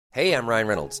Hey, I'm Ryan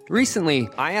Reynolds. Recently,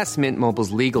 I asked Mint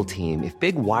Mobile's legal team if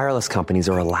big wireless companies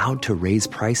are allowed to raise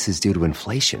prices due to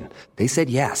inflation. They said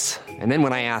yes. And then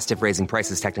when I asked if raising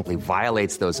prices technically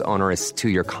violates those onerous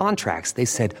two-year contracts, they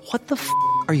said, "What the f***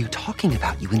 are you talking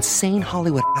about, you insane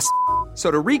Hollywood ass?" So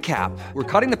to recap, we're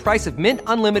cutting the price of Mint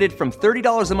Unlimited from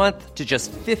 $30 a month to just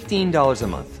 $15 a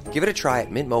month. Give it a try at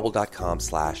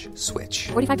mintmobile.com/switch.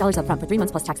 $45 up front for 3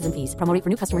 months plus taxes and fees. Promo rate for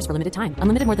new customers for limited time.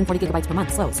 Unlimited more than 40 gigabytes per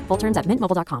month. Slows full terms at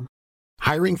mintmobile.com.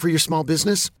 Hiring for your small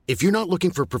business? If you're not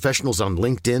looking for professionals on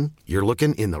LinkedIn, you're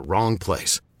looking in the wrong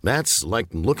place. That's like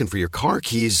looking for your car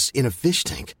keys in a fish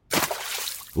tank.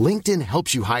 LinkedIn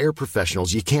helps you hire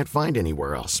professionals you can't find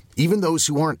anywhere else, even those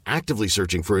who aren't actively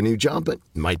searching for a new job but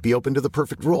might be open to the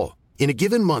perfect role. In a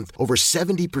given month, over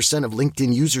 70% of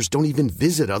LinkedIn users don't even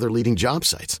visit other leading job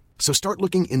sites. So start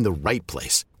looking in the right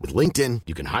place. With LinkedIn,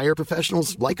 you can hire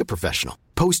professionals like a professional.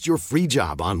 Post your free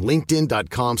job on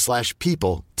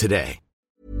linkedin.com/people today.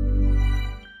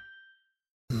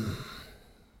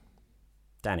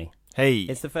 Danny. Hey.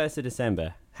 It's the 1st of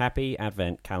December. Happy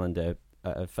Advent calendar.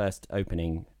 First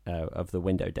opening of the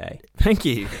window day. Thank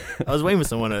you. I was waiting for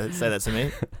someone to say that to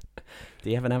me. Do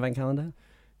you have an advent calendar?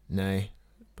 No,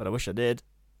 but I wish I did.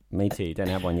 Me too. Don't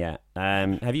have one yet.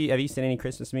 Have you seen any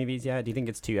Christmas movies yet? Do you think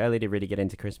it's too early to really get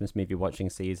into Christmas movie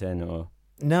watching season? Or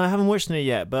No, I haven't watched it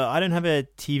yet. But I don't have a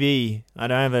TV. I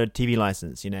don't have a TV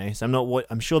license, so I'm not.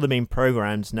 I'm sure they're being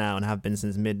programmed now and have been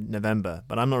since mid-November.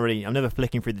 But I'm not really. I'm never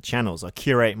flicking through the channels. I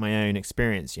curate my own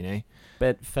experience,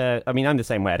 But I'm the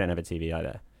same way. I don't have a TV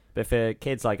either. But for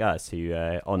kids like us who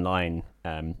are online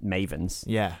mavens,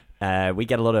 we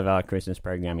get a lot of our Christmas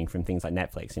programming from things like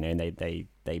Netflix, and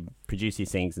they produce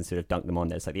these things and sort of dunk them on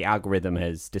there. It's like the algorithm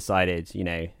has decided,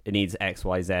 it needs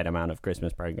XYZ amount of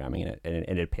Christmas programming, and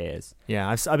it appears. Yeah,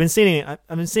 I've been seeing it.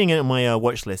 I've been seeing it on my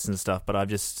watch lists and stuff, but I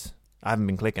haven't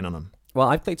been clicking on them. Well,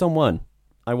 I've clicked on one.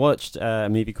 I watched a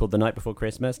movie called The Night Before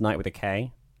Christmas, Night with a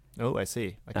K. Oh, I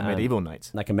see. Like a medieval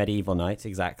night. Like a medieval night,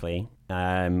 exactly.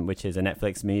 Which is a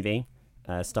Netflix movie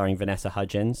starring Vanessa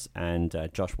Hudgens and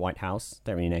Josh Whitehouse.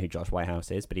 Don't really know who Josh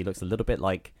Whitehouse is, but he looks a little bit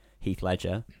like Heath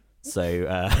Ledger. So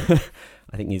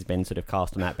I think he's been sort of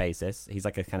cast on that basis. He's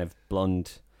like a kind of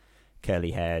blonde,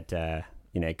 curly-haired,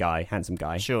 guy, handsome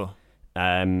guy. Sure.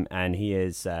 And he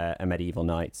is a medieval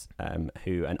knight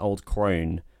who an old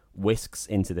crone whisks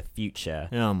into the future.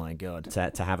 Oh my god!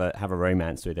 To have a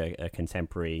romance with a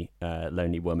contemporary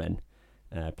lonely woman,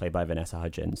 played by Vanessa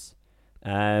Hudgens,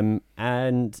 and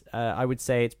I would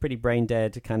say it's pretty brain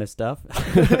dead kind of stuff.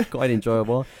 Quite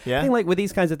enjoyable. Yeah. I think like with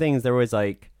these kinds of things, they're always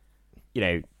like,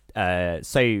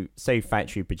 so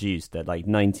factory produced that like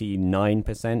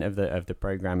 99% of the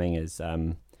programming is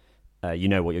you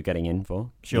know what you're getting in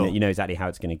for. Sure. You know exactly how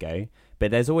it's going to go.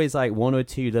 But there's always like one or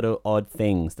two little odd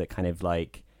things that kind of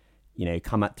like,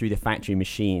 come up through the factory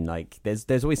machine. Like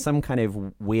there's always some kind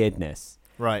of weirdness.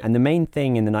 Right. And the main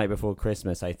thing in The Night Before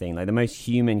Christmas, I think, like the most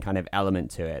human kind of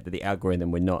element to it that the algorithm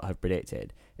would not have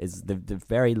predicted is the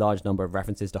very large number of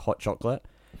references to hot chocolate.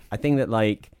 I think that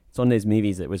like it's one of those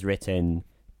movies that was written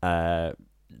in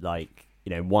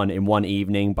one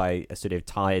evening by a sort of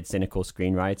tired, cynical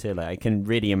screenwriter. Like I can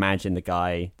really imagine the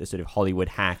guy, the sort of Hollywood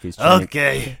hack who's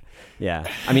yeah.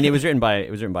 I mean, it was written by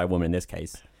a woman in this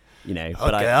case.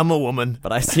 But I'm a woman.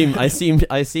 But I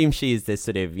assume she's this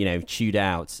sort of, chewed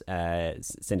out,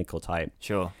 cynical type.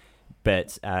 Sure.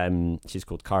 But she's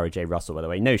called Cara J. Russell, by the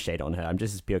way. No shade on her. I'm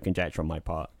just as pure conjecture on my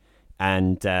part.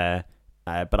 And but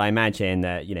I imagine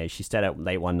that, she stayed up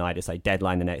late one night. It's like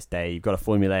deadline the next day. You've got a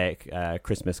formulaic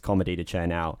Christmas comedy to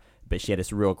churn out. But she had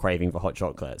this real craving for hot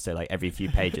chocolate. So like every few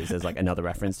pages, there's like another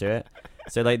reference to it.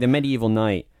 So like the medieval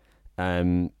knight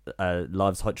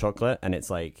loves hot chocolate, and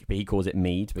it's like, but he calls it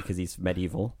mead because he's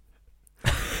medieval.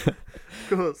 Of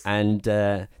course. And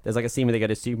there's like a scene where they go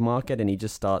to a supermarket and he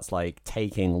just starts like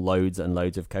taking loads and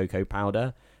loads of cocoa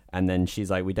powder, and then she's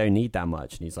like, we don't need that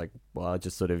much, and he's like, well,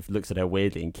 just sort of looks at her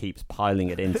weirdly and keeps piling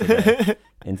it into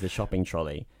the shopping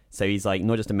trolley. So he's like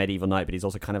not just a medieval knight, but he's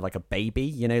also kind of like a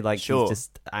baby, like sure. He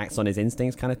just acts on his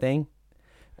instincts kind of thing,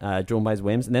 drawn by his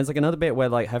whims. And there's like another bit where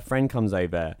like her friend comes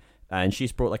over and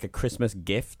she's brought like a Christmas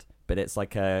gift, but it's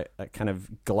like a kind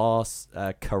of glass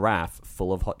carafe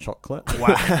full of hot chocolate.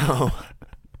 Wow.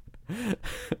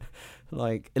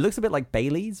 Like, it looks a bit like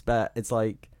Bailey's, but it's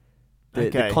like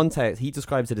the context, he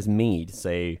describes it as mead,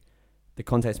 so the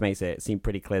context makes it seem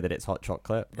pretty clear that it's hot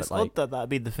chocolate. But it's like, odd that that'd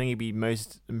be the thing you'd be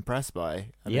most impressed by.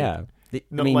 I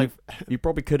mean, you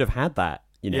probably could have had that,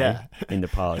 in the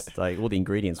past. Like, all the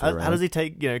ingredients were around. How does he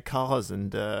take, cars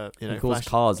and, he calls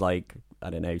cars like, I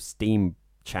don't know, steam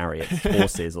chariots,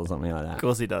 horses or something like that. Of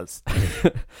course he does.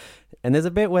 And there's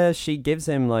a bit where she gives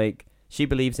him like, She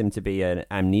believes him to be an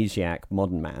amnesiac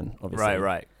modern man, obviously.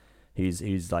 Right.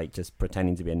 Who's like just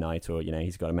pretending to be a knight, or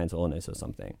he's got a mental illness or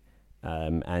something.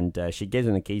 And she gives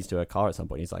him the keys to her car at some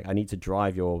point. He's like, I need to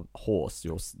drive your horse,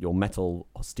 your metal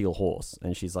steel horse.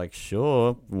 And she's like,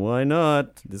 sure, why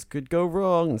not? This could go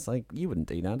wrong. And it's like, you wouldn't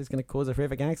do that. It's going to cause a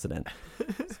horrific accident.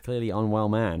 It's clearly an unwell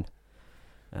man.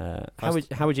 How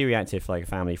would you react if like a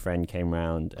family friend came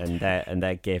round and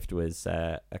their gift was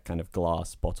a kind of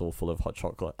glass bottle full of hot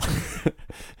chocolate?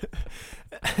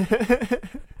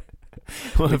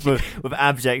 with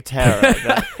abject terror.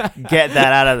 Get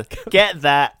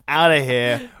that out of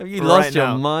here. Have you lost your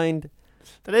now. mind?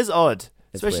 That is odd.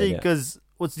 It's Especially weird, because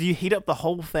do you heat up the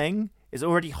whole thing? Is it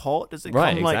already hot? Does it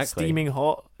Right, come like exactly. steaming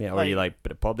hot? Yeah, or you like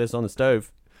pop this on the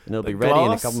stove and it'll be But ready in a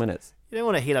glass? couple minutes. You don't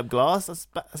want to heat up glass. That's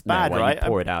No, bad, well, right? You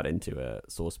pour it out into a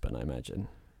saucepan, I imagine.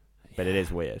 But it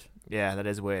is weird. Yeah, that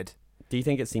is weird. Do you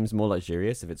think it seems more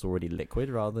luxurious if it's already liquid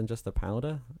rather than just a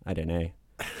powder? I don't know.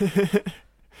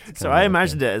 So I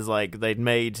imagined it as like they'd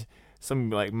made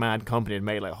some like mad company had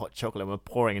made like hot chocolate and were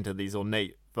pouring into these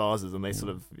ornate vases and they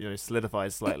sort of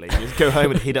solidified slightly. You just go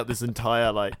home and heat up this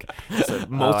entire like sort of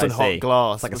molten hot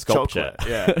glass. It's like a of sculpture. chocolate.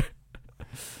 Yeah.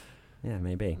 Yeah,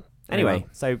 maybe. Anyway,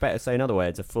 so in other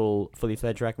words, a fully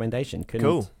fledged recommendation.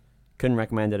 Couldn't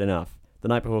recommend it enough. The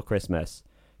Night Before Christmas.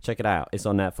 Check it out. It's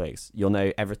on Netflix. You'll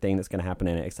know everything that's going to happen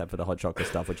in it except for the hot chocolate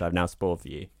stuff, which I've now spoiled for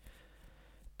you.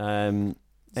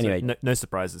 Anyway, so no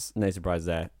surprises. No surprises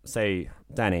there. So,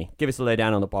 Danny, give us a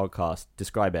lowdown on the podcast.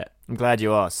 Describe it. I'm glad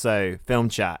you asked. So, Film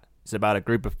Chat is about a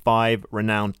group of 5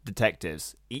 renowned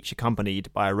detectives, each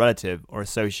accompanied by a relative or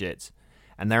associate,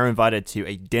 and they're invited to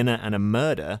a dinner and a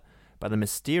murder by the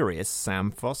mysterious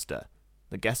Sam Foster.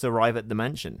 The guests arrive at his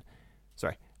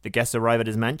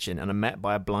mansion and are met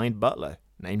by a blind butler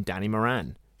named Danny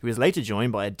Moran, who is later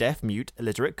joined by a deaf-mute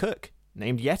illiterate cook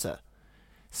named Yetta.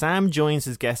 Sam joins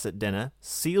his guests at dinner,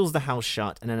 seals the house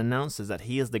shut, and then announces that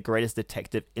he is the greatest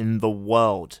detective in the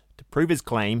world. To prove his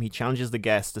claim, he challenges the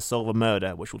guests to solve a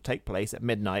murder which will take place at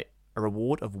midnight. A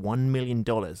reward of $1 million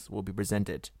will be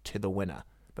presented to the winner.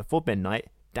 Before midnight,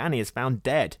 Danny is found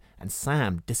dead, and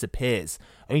Sam disappears,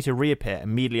 only to reappear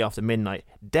immediately after midnight,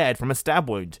 dead from a stab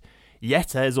wound.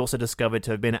 Yetta is also discovered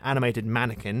to have been an animated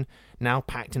mannequin, now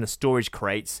packed in a storage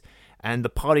crate, and the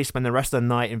party spend the rest of the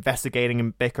night investigating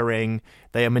and bickering.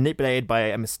 They are manipulated by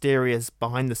a mysterious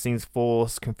behind-the-scenes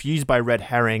force, confused by red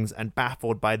herrings, and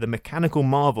baffled by the mechanical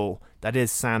marvel that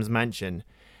is Sam's mansion.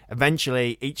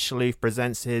 Eventually, each sleuth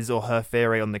presents his or her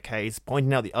theory on the case,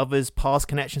 pointing out the other's past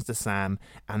connections to Sam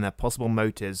and their possible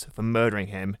motives for murdering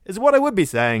him, is what I would be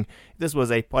saying if this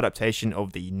was a adaptation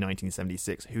of the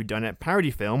 1976 whodunit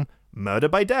parody film, Murder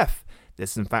by Death.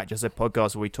 This is in fact just a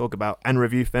podcast where we talk about and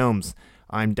review films.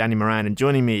 I'm Danny Moran, and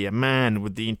joining me, a man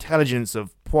with the intelligence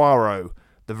of Poirot,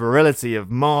 the virility of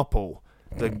Marple,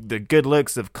 the good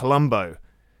looks of Columbo,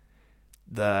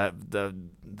 the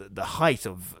height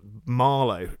of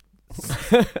Marlowe,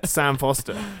 Sam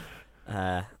Foster.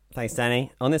 Thanks,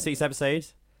 Danny. On this week's episode,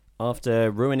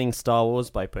 after ruining Star Wars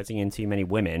by putting in too many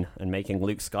women and making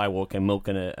Luke Skywalker milk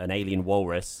an alien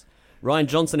walrus, Rian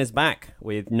Johnson is back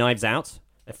with Knives Out,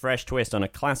 a fresh twist on a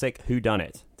classic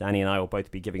whodunit. Danny and I will both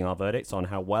be giving our verdicts on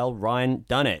how well Rian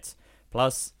done it.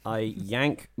 Plus, I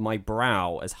yank my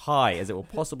brow as high as it will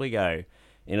possibly go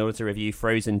in order to review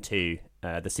Frozen 2,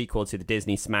 the sequel to the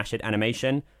Disney smash hit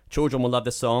animation. Children will love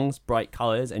the songs, bright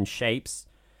colours and shapes,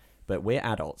 but we're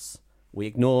adults. We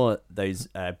ignore those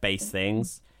base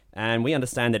things, and we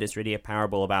understand that it's really a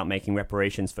parable about making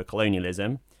reparations for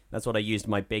colonialism. That's what I used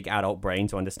my big adult brain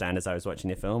to understand as I was watching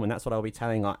the film, and that's what I'll be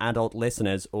telling our adult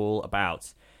listeners all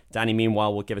about. Danny,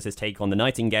 meanwhile, will give us his take on The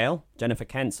Nightingale, Jennifer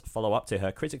Kent's follow-up to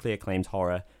her critically acclaimed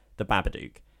horror, The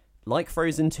Babadook. Like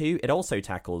Frozen 2, it also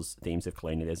tackles themes of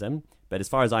colonialism, but as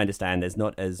far as I understand, there's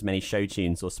not as many show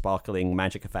tunes or sparkling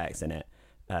magic effects in it,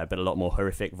 but a lot more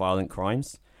horrific, violent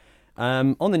crimes.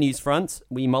 On the news front,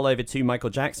 we mull over 2 Michael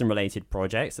Jackson-related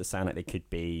projects that sound like they could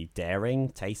be daring,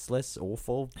 tasteless,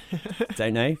 awful.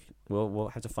 Don't know. We'll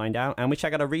have to find out. And we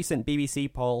check out a recent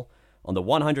BBC poll on the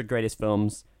 100 greatest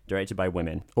films directed by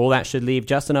women. All that should leave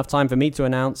just enough time for me to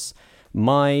announce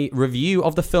my review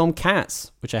of the film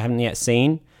Cats, which I haven't yet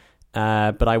seen.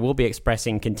 But I will be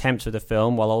expressing contempt for the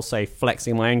film while also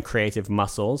flexing my own creative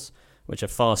muscles, which are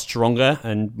far stronger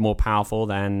and more powerful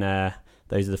than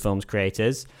those of the film's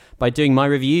creators, by doing my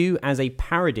review as a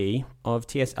parody of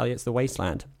T.S. Eliot's The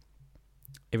Wasteland.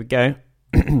 Here we go.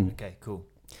 Okay, cool.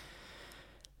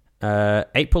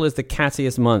 April is the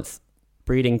cattiest month,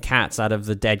 breeding cats out of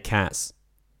the dead cats,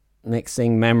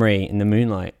 mixing memory in the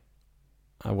moonlight.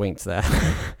 I winked there.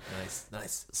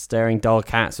 Nice. Stirring dull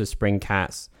cats with spring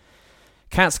cats.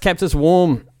 Cats kept us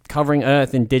warm, covering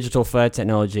Earth in digital fur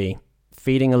technology,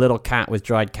 feeding a little cat with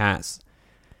dried cats.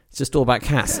 It's just all about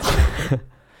cats.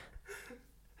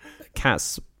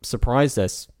 Cats surprised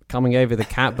us, coming over the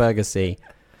Catburger Sea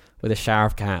with a shower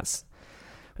of cats.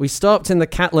 We stopped in the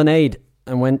Catlinade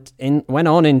and went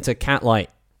on into Catlight,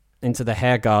 into the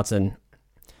hair garden,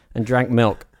 and drank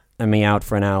milk and meowed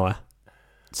for an hour.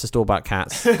 It's just all about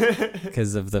cats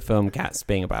because of the film Cats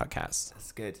being about cats.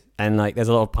 That's good. And like, there's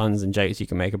a lot of puns and jokes you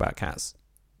can make about cats.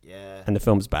 Yeah. And the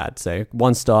film's bad, so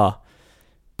 1 star.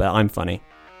 But I'm funny.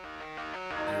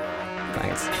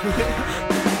 Thanks.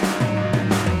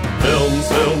 Films,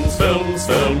 films, films,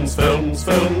 films, films,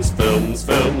 films, films,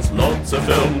 films, lots of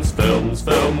films, films,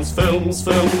 films, films,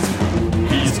 films,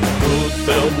 movies, good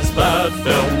films, bad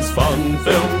films, fun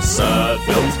films, sad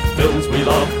films, films we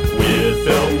love, weird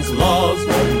films, Lars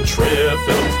von Trier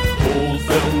films, old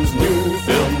films, new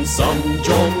films, some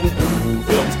John Woo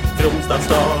films, films that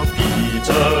star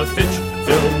Peter Finch,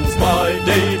 films by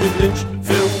David Lynch,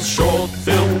 films, short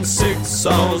films, 6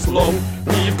 hours long.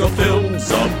 We've got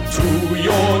films up to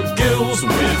your gills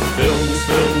with films,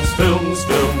 films, films,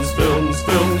 films, films,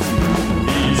 films,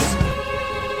 movies.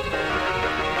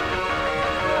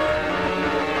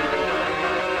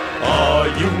 Are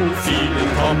you feeling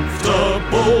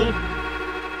comfortable?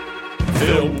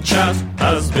 Film chat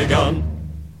has begun.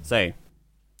 So,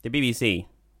 the BBC,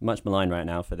 much maligned right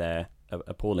now for their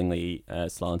appallingly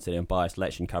slanted and biased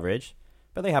election coverage,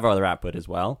 but they have other output as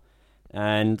well.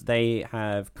 And they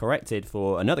have corrected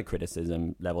for another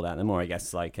criticism leveled at them, or I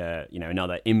guess like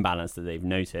another imbalance that they've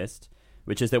noticed,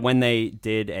 which is that when they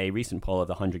did a recent poll of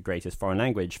the 100 greatest foreign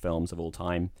language films of all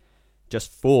time,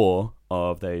 just 4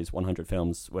 of those 100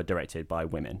 films were directed by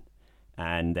women.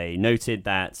 And they noted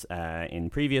that in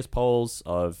previous polls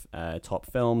of top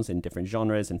films in different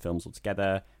genres and films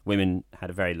altogether, women had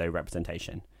a very low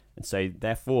representation. And so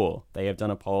therefore, they have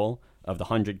done a poll of the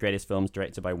 100 greatest films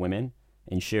directed by women,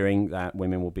 ensuring that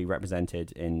women will be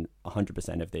represented in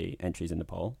 100% of the entries in the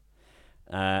poll.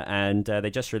 And they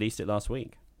just released it last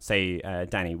week. So,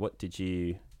 Danny, what did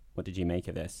you make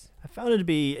of this? I found it to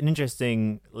be an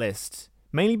interesting list,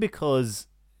 mainly because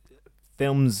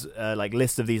films like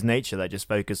lists of these nature that just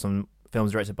focus on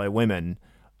films directed by women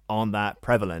aren't that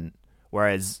prevalent,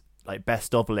 whereas like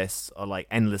best of lists are like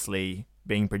endlessly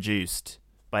being produced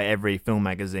by every film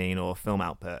magazine or film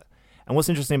output. And what's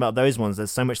interesting about those ones,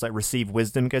 there's so much like received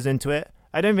wisdom goes into it.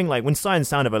 I don't think like when Sight and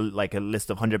Sound have a list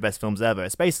of 100 best films ever,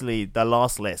 it's basically the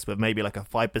last list with maybe like a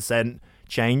 5%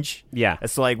 change. Yeah.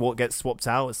 It's like what gets swapped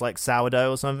out. It's like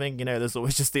sourdough or something. You know, there's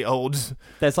always just the old.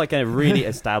 There's like a really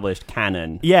established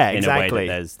canon. Yeah, in exactly. a way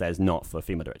that there's not for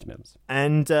female directed films.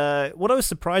 And what I was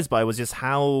surprised by was just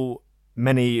how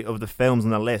many of the films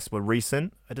on the list were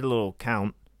recent. I did a little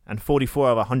count, and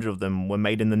 44 of 100 of them were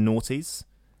made in the noughties.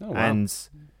 Oh, wow. And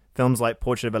films like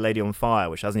Portrait of a Lady on Fire,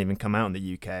 which hasn't even come out in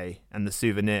the UK, and The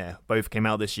Souvenir, both came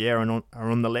out this year and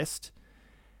are on the list.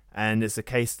 And it's a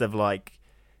case of like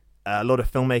a lot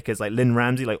of filmmakers, like Lynn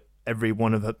Ramsey, like every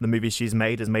one of the movies she's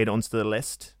made has made it onto the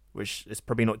list, which is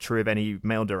probably not true of any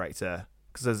male director,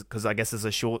 because I guess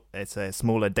it's a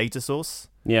smaller data source.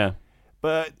 Yeah.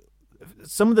 But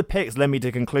some of the picks led me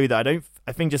to conclude that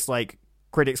I think just like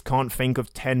critics can't think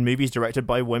of 10 movies directed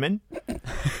by women.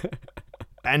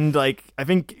 And like, I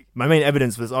think my main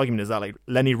evidence for this argument is that like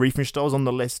Leni Riefenstahl's on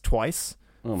the list twice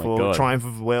for God. Triumph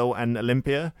of Will and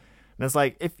Olympia. And it's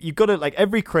like, if you've got to, like,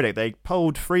 every critic, they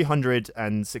polled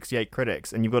 368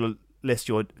 critics, and you've got to list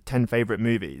your 10 favorite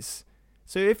movies.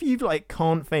 So if you like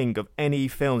can't think of any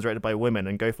films directed by women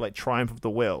and go for like Triumph of the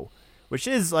Will, which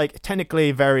is like technically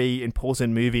a very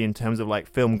important movie in terms of like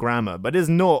film grammar, but is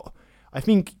not, I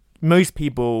think most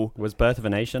people... Was Birth of a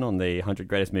Nation on the 100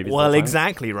 greatest movies Well, of all time?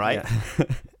 exactly, right? Yeah.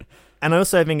 And I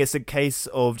also think it's a case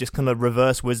of just kind of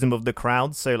reverse wisdom of the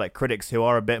crowd. So like critics who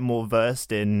are a bit more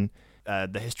versed in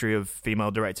the history of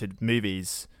female-directed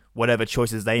movies, whatever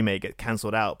choices they make get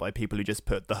cancelled out by people who just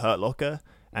put The Hurt Locker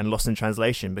and Lost in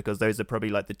Translation, because those are probably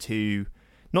like the two,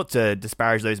 not to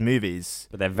disparage those movies,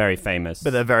 But they're very famous.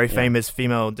 but they're very famous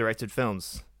female-directed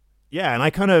films. Yeah, and I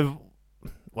kind of...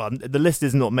 Well, the list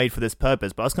is not made for this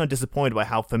purpose, but I was kind of disappointed by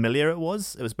how familiar it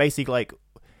was. It was basically like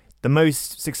the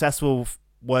most successful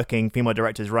working female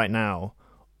directors right now,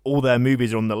 all their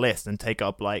movies are on the list and take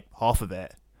up like half of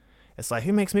it. It's like,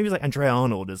 who makes movies? Like Andrea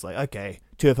Arnold is like, okay,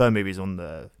 2 of her movies on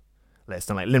the list.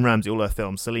 And like Lynn Ramsey, all her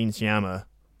films. Celine Sciamma,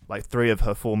 like 3 of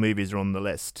her 4 movies are on the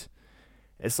list.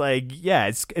 It's like, yeah,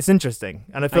 it's interesting.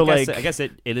 And I feel I guess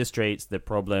it illustrates the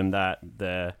problem that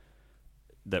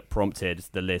prompted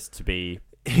the list to be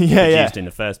produced in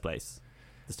the first place.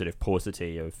 The sort of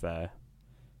paucity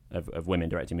of women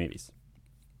directing movies.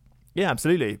 Yeah,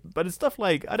 absolutely. But it's stuff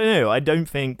like, I don't know, I don't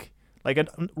think, like,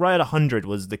 right at 100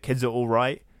 was The Kids Are All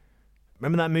Right.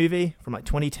 Remember that movie from like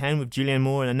 2010 with Julianne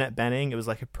Moore and Annette Bening? It was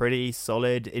like a pretty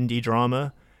solid indie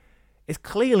drama. It's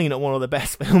clearly not one of the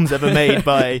best films ever made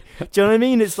by... Do you know what I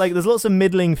mean? It's like there's lots of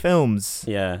middling films.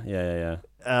 Yeah.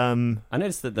 I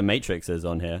noticed that The Matrix is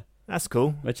on here. That's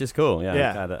cool. Which is cool,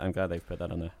 yeah. I'm glad they've put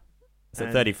that on there. It's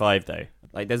at 35, though.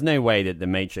 Like, there's no way that The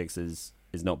Matrix is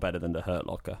not better than The Hurt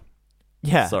Locker.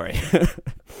 Yeah. Sorry.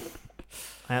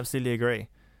 I absolutely agree.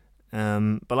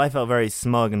 But I felt very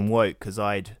smug and woke because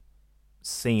I'd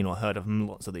seen or heard of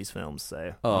lots of these films.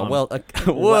 So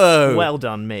whoa! Well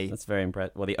done, me. That's very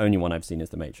impressive. Well, the only one I've seen is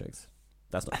The Matrix.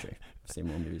 That's not true. I've seen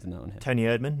more movies than that one here. Tony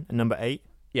Erdmann, number 8.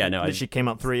 Yeah, no, she came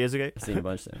up 3 years ago. I've seen a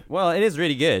bunch of them. Well, it is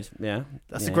really good. Yeah,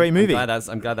 that's a great movie.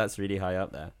 I'm glad that's really high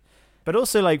up there. But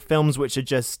also like films which are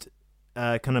just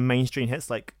kind of mainstream hits,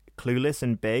 like Clueless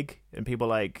and Big, and people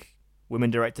like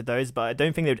women directed those. But I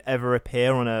don't think they would ever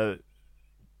appear on a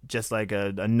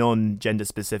non-gender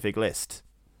specific list.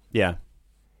 Yeah.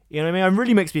 You know what I mean? It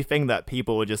really makes me think that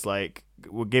people were just like,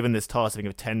 were given this task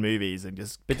of 10 movies and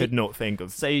just could not think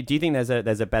of. So do you think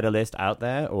there's a better list out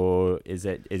there, or is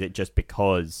it just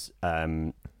because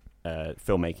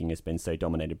filmmaking has been so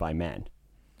dominated by men?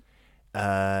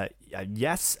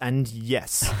 Yes and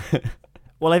yes.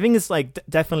 Well, I think it's like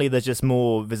definitely there's just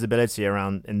more visibility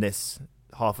around in this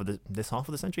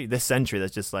century.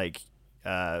 There's just like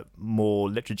more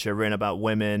literature written about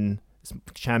women.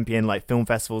 Champion like film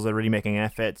festivals are really making an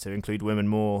effort to include women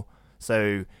more,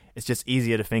 so it's just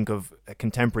easier to think of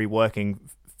contemporary working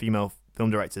female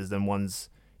film directors than ones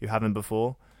who haven't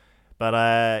before. But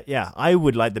I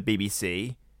would like the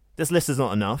BBC. This list is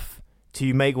not enough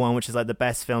to make one which is like the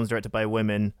best films directed by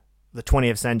women the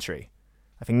 20th century.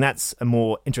 I think that's a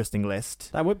more interesting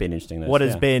list. That would be an interesting list. What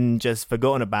has been just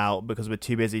forgotten about because we're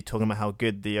too busy talking about how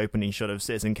good the opening shot of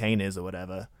Citizen Kane is or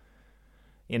whatever.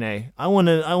 You know, I want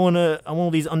all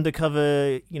these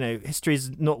undercover,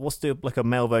 history's not, what's the, like a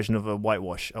male version of a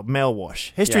whitewash, a male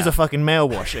wash. History's a fucking male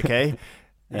wash, okay?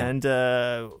 Yeah.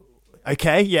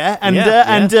 And,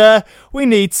 and we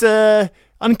need to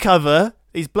uncover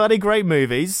these bloody great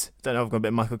movies. Don't know, I've got a bit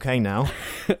of Michael Caine now.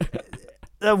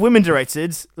 Women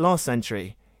directed last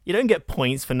century. You don't get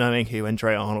points for knowing who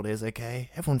Andrea Arnold is,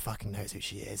 okay? Everyone fucking knows who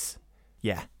she is.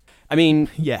 Yeah. I mean,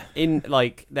 yeah. I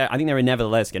think there are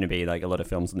nevertheless going to be like a lot of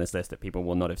films on this list that people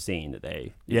will not have seen that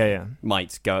they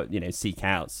might go seek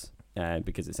out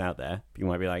because it's out there. People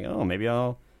might be like, oh, maybe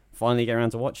I'll finally get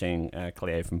around to watching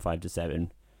Cleo from 5 to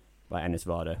 7 by Agnes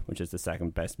Varda, which is the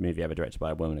second best movie ever directed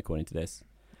by a woman according to this.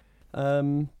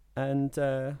 I'm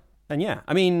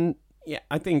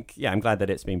glad that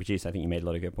it's being produced. I think you made a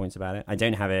lot of good points about it. I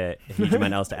don't have a huge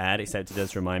amount else to add, except it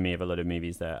does remind me of a lot of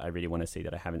movies that I really want to see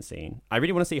that I haven't seen. I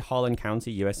really want to see Harlan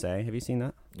County, USA. Have you seen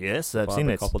that? Yes, I've seen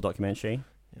it. Barbara Koppel documentary.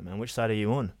 Yeah, man. Which side are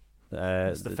you on?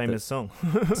 It's the famous song.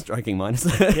 Striking Minds.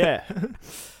 Yeah.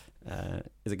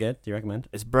 Is it good? Do you recommend?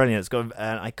 It's brilliant. It's got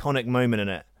an iconic moment in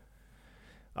it.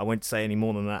 I won't say any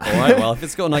more than that. All right, well, if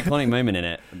it's got an iconic moment in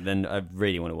it, then I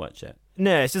really want to watch it.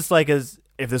 No, it's just like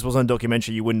if this wasn't a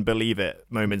documentary, you wouldn't believe it.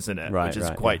 Moments in it, which is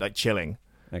quite like chilling.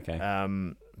 Okay.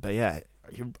 But yeah,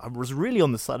 I was really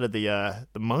on the side of the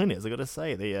miners. I got to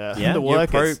say the the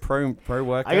workers. Pro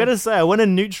worker. I got to say, I went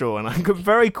in neutral, and I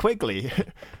very quickly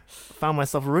found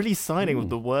myself really siding with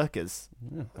the workers.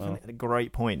 Yeah, well, I think a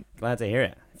great point. Glad to hear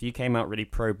it. If you came out really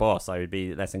pro boss, I would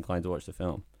be less inclined to watch the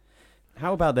film.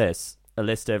 How about this? A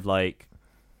list of like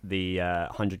the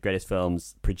 100 greatest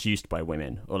films produced by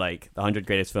women, or like the 100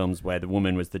 greatest films where the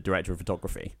woman was the director of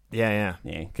photography. Yeah.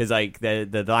 Because like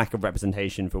the lack of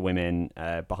representation for women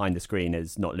behind the screen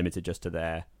is not limited just to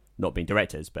their not being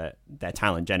directors, but their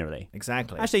talent generally.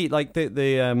 Exactly. Actually, like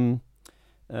the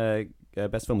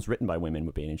best films written by women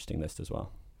would be an interesting list as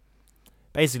well.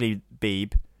 Basically,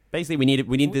 Beeb. Basically, we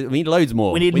need loads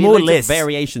more. We need more lists,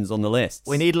 variations on the lists.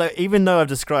 We need even though I've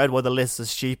described why the lists are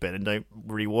stupid and don't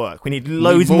really work, we need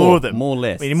loads more of them. More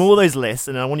lists. We need more of those lists,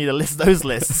 and I want you to list those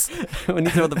lists. We need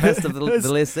to know what the best of the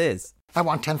list is. I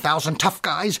want 10,000 tough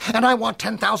guys, and I want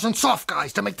 10,000 soft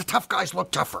guys to make the tough guys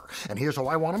look tougher. And here's how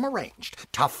I want them arranged.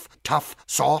 Tough, tough,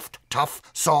 soft, tough,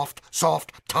 soft,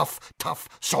 soft, tough, tough,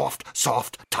 soft,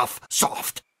 soft, tough,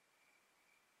 soft.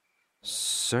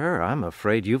 Sir, I'm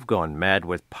afraid you've gone mad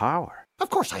with power. Of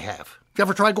course I have. You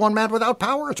ever tried going mad without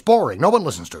power? It's boring. No one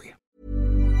listens to you.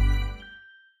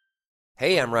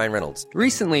 Hey, I'm Ryan Reynolds.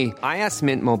 Recently, I asked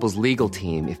Mint Mobile's legal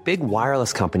team if big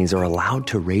wireless companies are allowed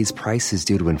to raise prices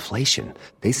due to inflation.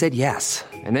 They said yes.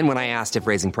 And then when I asked if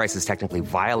raising prices technically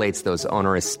violates those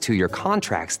onerous 2-year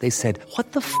contracts, they said,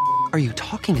 "What the f*** are you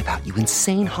talking about, you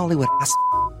insane Hollywood ass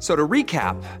f- So to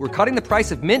recap, we're cutting the price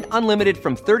of Mint Unlimited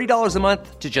from $30 a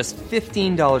month to just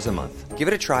 $15 a month. Give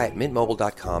it a try at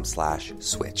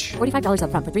mintmobile.com/switch. $45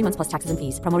 up front for 3 months plus taxes and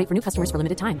fees. Promo rate for new customers for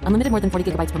limited time. Unlimited more than 40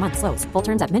 gigabytes per month. Slows full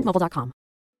terms at mintmobile.com.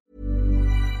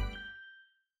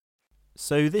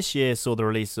 So this year saw the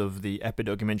release of the epic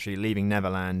documentary Leaving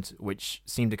Neverland, which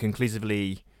seemed to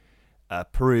conclusively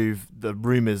prove the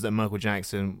rumours that Michael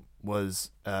Jackson was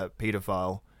a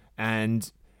paedophile.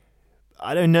 And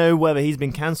I don't know whether he's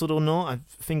been cancelled or not. I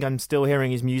think I'm still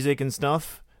hearing his music and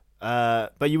stuff.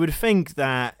 But you would think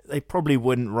that they probably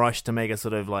wouldn't rush to make a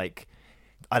sort of like,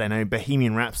 I don't know,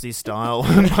 Bohemian Rhapsody style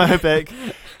biopic.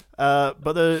 But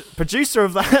the producer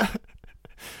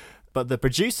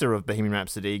of Bohemian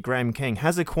Rhapsody, Graham King,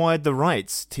 has acquired the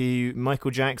rights to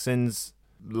Michael Jackson's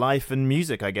life and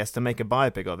music, I guess, to make a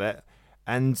biopic of it.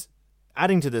 And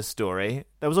adding to this story,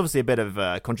 there was obviously a bit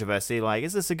of controversy, like,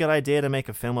 is this a good idea to make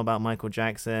a film about Michael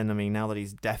Jackson? I mean, now that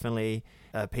he's definitely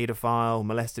a paedophile,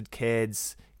 molested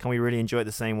kids, can we really enjoy it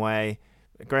the same way?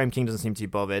 Graham King doesn't seem too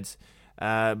bothered.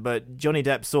 But Johnny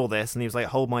Depp saw this and he was like,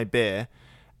 hold my beer.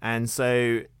 And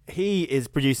so he is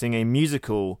producing a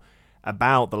musical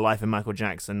about the life of Michael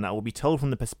Jackson that will be told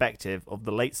from the perspective of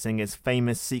the late singer's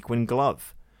famous sequin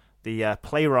glove. The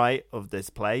playwright of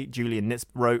this play, Julian Nitz,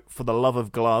 wrote For the Love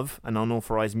of Glove, an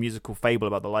unauthorized musical fable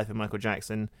about the life of Michael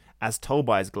Jackson, as told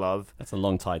by his glove. That's a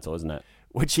long title, isn't it?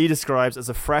 Which he describes as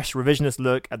a fresh, revisionist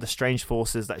look at the strange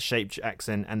forces that shaped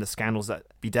Jackson and the scandals that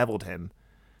bedeviled him.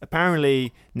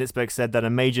 Apparently, Nitzberg said that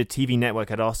a major TV network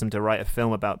had asked him to write a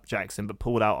film about Jackson, but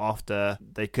pulled out after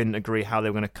they couldn't agree how they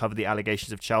were going to cover the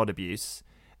allegations of child abuse.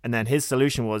 And then his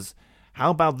solution was,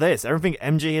 how about this? Everything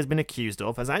MJ has been accused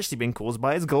of has actually been caused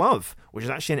by his glove, which is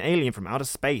actually an alien from outer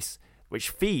space,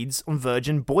 which feeds on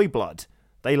virgin boy blood.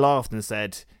 They laughed and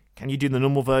said, can you do the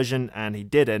normal version? And he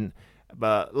didn't.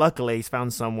 But luckily, he's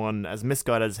found someone as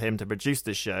misguided as him to produce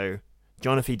the show,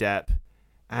 Johnny Depp,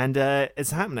 and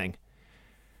it's happening.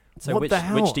 So what the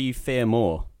hell? Which do you fear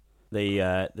more?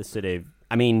 The sort of,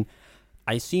 I mean,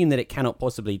 I assume that it cannot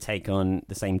possibly take on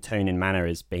the same tone and manner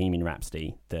as Bohemian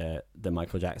Rhapsody, the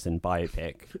Michael Jackson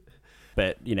biopic.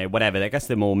 But, you know, whatever. I guess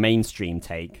the more mainstream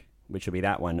take, which will be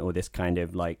that one, or this kind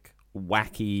of like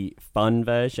wacky, fun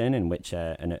version in which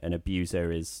an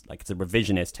abuser is like, it's a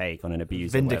revisionist take on an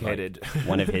abuser. Vindicated. Where, like,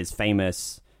 one of his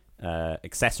famous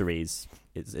accessories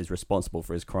is responsible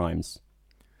for his crimes.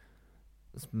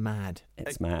 It's mad.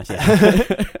 It's mad,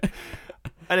 yeah.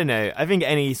 I don't know. I think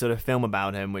any sort of film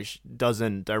about him which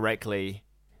doesn't directly...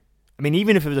 I mean,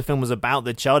 even if the film was about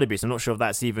the child abuse, I'm not sure if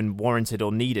that's even warranted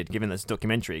or needed, given this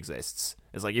documentary exists.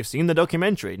 It's like, you've seen the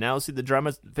documentary, now see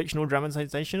the fictional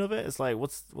dramatization of it? It's like,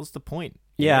 what's the point?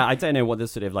 Yeah, I don't know what the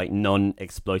sort of like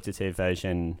non-exploitative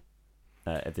version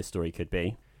of this story could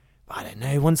be. I don't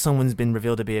know. Once someone's been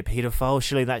revealed to be a paedophile,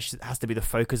 surely that has to be the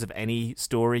focus of any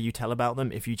story you tell about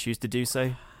them, if you choose to do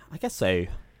so. I guess so.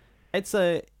 It's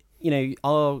a... You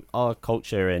know, our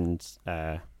culture and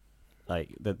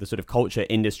like the sort of culture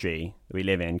industry that we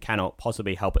live in cannot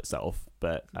possibly help itself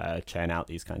but churn out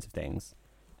these kinds of things.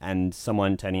 And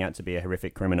someone turning out to be a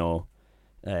horrific criminal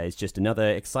is just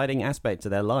another exciting aspect to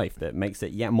their life that makes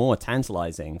it yet more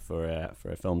tantalizing for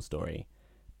a film story.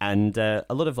 And a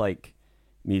lot of like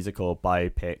musical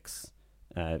biopics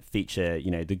feature,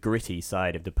 you know, the gritty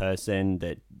side of the person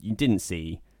that you didn't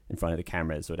see in front of the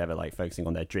cameras or whatever, like focusing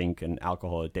on their drink and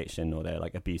alcohol addiction or their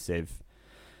like abusive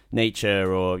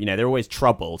nature, or, you know, they're always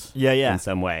troubled in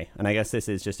some way. And I guess this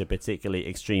is just a particularly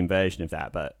extreme version of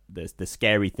that. But the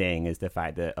scary thing is the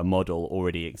fact that a model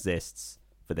already exists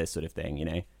for this sort of thing. You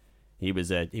know, he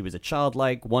was a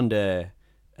childlike wonder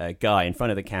guy in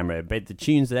front of the camera, but the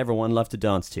tunes that everyone loved to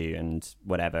dance to and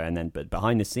whatever. And then, but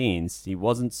behind the scenes, he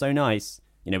wasn't so nice.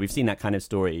 You know, we've seen that kind of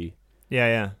story,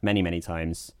 many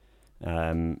times.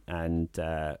 I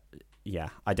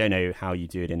don't know how you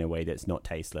do it in a way that's not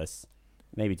tasteless.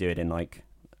 Maybe do it in like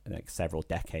several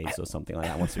decades or something like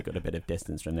that, once we've got a bit of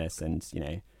distance from this, and, you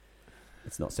know,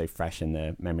 it's not so fresh in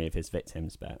the memory of his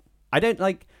victims. But I don't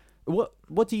like,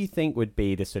 what do you think would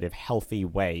be the sort of healthy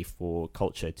way for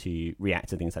culture to react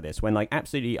to things like this, when like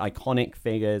absolutely iconic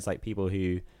figures, like people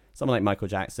who, someone like Michael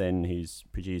Jackson, who's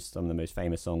produced some of the most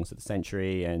famous songs of the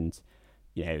century, and,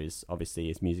 you know, obviously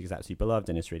his music is absolutely beloved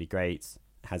and it's really great,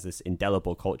 has this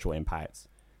indelible cultural impact.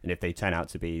 And if they turn out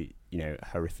to be, you know, a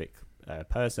horrific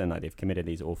person, like they've committed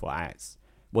these awful acts,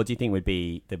 what do you think would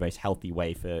be the most healthy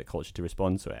way for culture to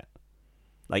respond to it?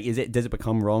 Like, does it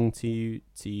become wrong to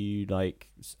like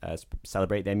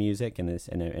celebrate their music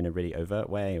in a really overt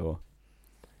way, or?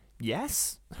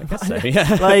 Yes, I guess so.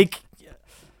 Yeah. Like,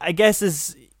 I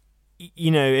guess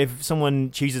you know, if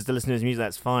someone chooses to listen to his music,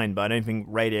 that's fine. But I don't think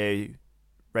radio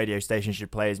radio station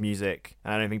should play his music.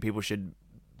 And I don't think people should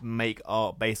make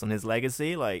art based on his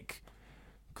legacy, like,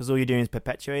 because all you're doing is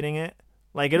perpetuating it.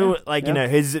 Like, you know,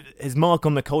 his mark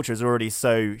on the culture is already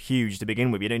so huge to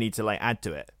begin with. You don't need to, like, add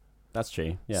to it. That's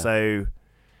true. Yeah. So,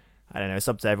 I don't know. It's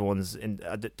up to everyone's.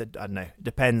 I don't know. It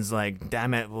depends. Like,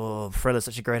 damn it, well, Thriller's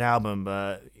such a great album,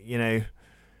 but you know,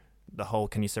 the whole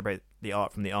can you separate the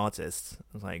art from the artist? I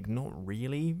was like, not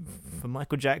really for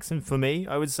Michael Jackson. For me,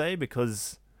 I would say,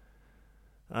 because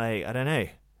I don't know.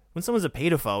 When someone's a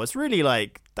paedophile, it's really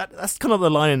like that's kind of the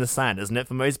line in the sand, isn't it,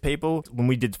 for most people? When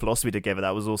we did philosophy together,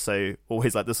 that was also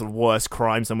always like the sort of worst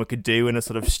crime someone could do in a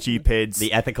sort of stupid...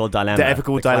 The ethical dilemma. The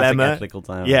ethical dilemma. Ethical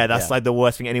dilemma. Yeah, that's like the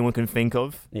worst thing anyone can think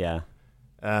of. Yeah.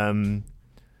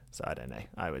 So I don't know.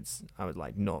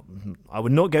 I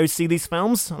would not go see these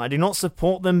films, and I do not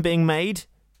support them being made.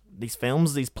 These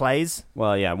films, these plays.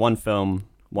 Well, yeah, one film,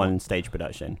 one stage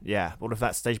production. Yeah, what if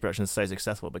that stage production is so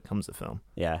successful it becomes a film?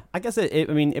 Yeah, I guess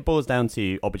it boils down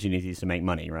to opportunities to make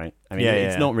money, right? I mean,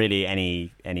 it's not really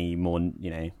any more, you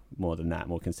know, more than that,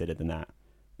 more considered than that.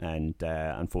 And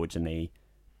unfortunately,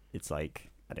 it's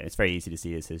like, I don't know, it's very easy to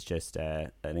see this as just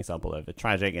an example of a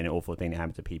tragic and awful thing that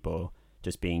happened to people,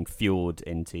 just being fueled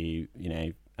into, you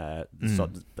know, I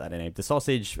don't know, the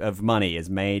sausage of money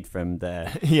is made from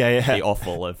the the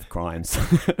offal of crimes.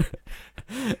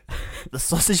 The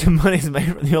sausage of money is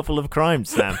made from the offal of crimes,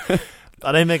 Sam.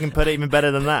 I don't think I can put it even better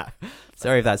than that.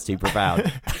 Sorry if that's too profound.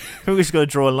 I think we just got to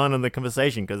draw a line on the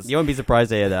conversation, because you won't be surprised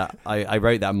to hear that I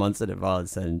wrote that months in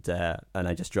advance and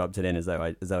I just dropped it in as though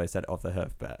I said it off the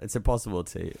hoof. But it's impossible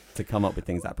to come up with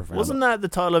things that profound. Wasn't that the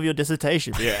title of your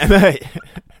dissertation for your MA?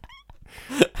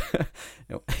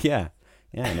 Yeah,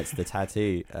 and it's the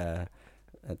tattoo, a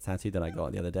tattoo that I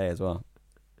got the other day as well.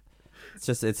 It's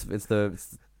just it's the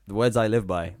words I live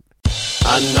by.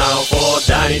 And now for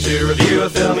Danny to review a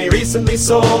film he recently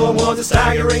saw. Was it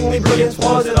staggeringly brilliant?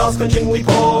 Was it ass-clenchingly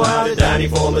poor? How did Danny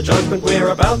form the judgment? We're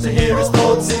about to hear his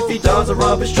thoughts. If he does a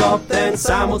rubbish job, then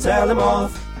Sam will tell him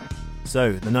off.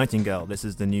 So, The Nightingale. This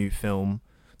is the new film,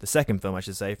 the second film, I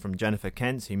should say, from Jennifer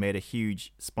Kent, who made a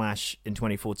huge splash in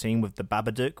 2014 with The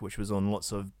Babadook, which was on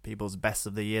lots of people's best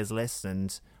of the year's lists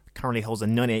and currently holds a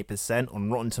 98%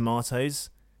 on Rotten Tomatoes.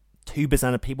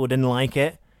 2% of people didn't like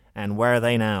it, and where are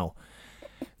they now?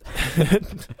 I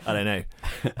don't know.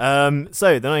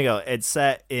 So, The Nightingale, it's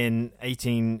set in the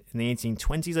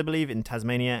 1820s, I believe, in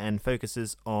Tasmania, and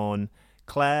focuses on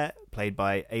Claire, played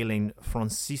by Aileen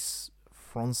Francoisi.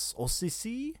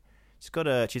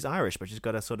 She's Irish, but she's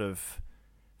got a sort of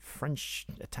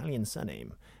French-Italian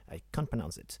surname. I can't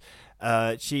pronounce it.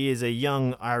 She is a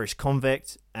young Irish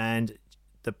convict, and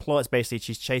the plot is basically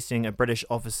she's chasing a British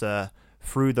officer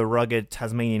through the rugged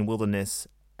Tasmanian wilderness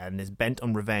and is bent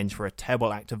on revenge for a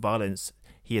terrible act of violence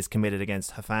he has committed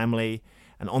against her family.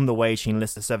 And on the way, she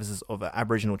enlists the services of an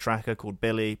Aboriginal tracker called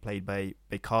Billy, played by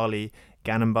Bekali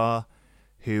Ganambar,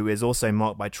 who is also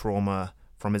marked by trauma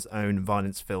from his own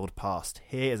violence-filled past.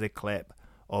 Here is a clip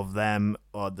of them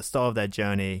at the start of their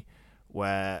journey,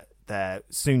 where their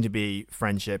soon-to-be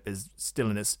friendship is still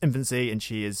in its infancy, and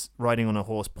she is riding on a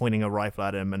horse, pointing a rifle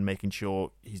at him and making sure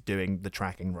he's doing the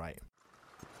tracking right.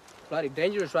 Bloody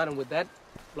dangerous riding with that.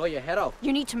 Blow your head off.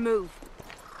 You need to move.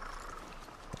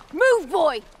 Move,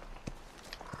 boy!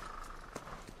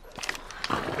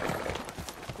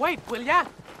 Wait, will ya?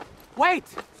 Wait!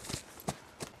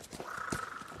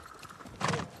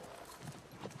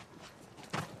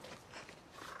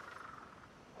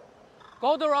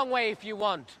 Go the wrong way if you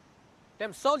want.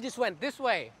 Them soldiers went this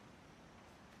way.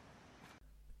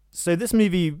 So this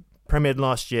movie premiered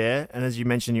last year, and as you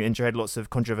mentioned, your intro had lots of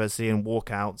controversy and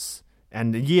walkouts.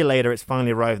 And a year later, it's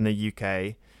finally arrived in the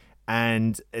UK,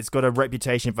 and it's got a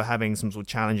reputation for having some sort of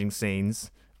challenging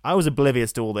scenes. I was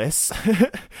oblivious to all this.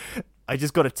 I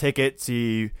just got a ticket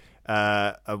to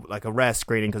a rare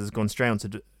screening because it's gone straight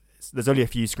onto. There's only a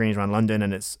few screens around London,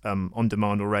 and it's on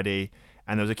demand already.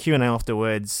 And there was a Q&A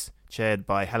afterwards, chaired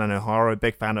by Helen O'Hara, a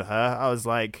big fan of her. I was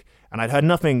like, and I'd heard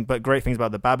nothing but great things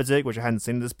about The Babadook, which I hadn't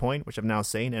seen at this point, which I've now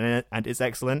seen, and it's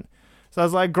excellent. So I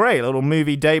was like, great, a little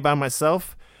movie day by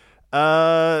myself.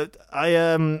 I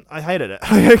hated it.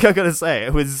 I gotta say,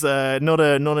 it was not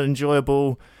an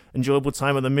enjoyable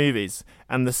time of the movies.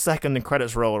 And the second the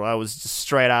credits rolled, I was just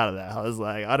straight out of there. I was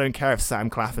like, I don't care if Sam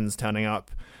Claflin's turning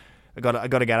up. I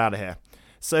gotta get out of here.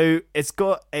 So it's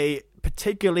got a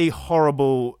particularly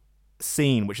horrible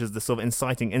scene, which is the sort of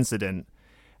inciting incident.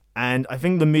 And I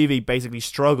think the movie basically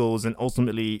struggles and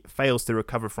ultimately fails to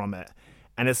recover from it.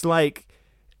 And it's like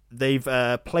they've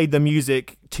played the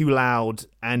music too loud,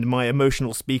 and my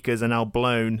emotional speakers are now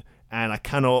blown, and I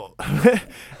cannot.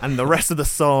 And the rest of the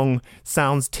song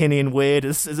sounds tinny and weird.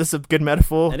 Is this a good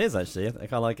metaphor? It is, actually. I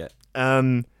kind of like it.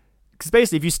 Because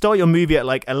basically, if you start your movie at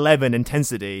like 11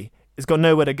 intensity, it's got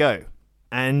nowhere to go.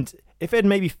 And if it had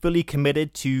maybe fully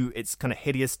committed to its kind of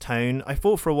hideous tone, I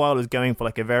thought for a while it was going for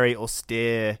like a very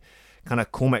austere kind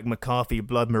of Cormac McCarthy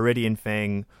Blood Meridian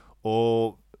thing,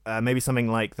 or maybe something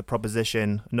like The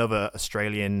Proposition, another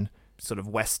Australian sort of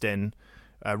western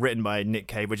written by Nick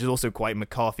Cave, which is also quite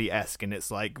McCarthy-esque, and it's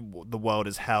like the world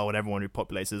is hell and everyone who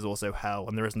populates is also hell,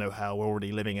 and there is no hell, we're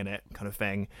already living in it kind of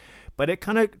thing. But it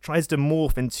kind of tries to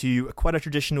morph into quite a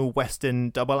traditional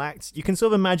western double act. You can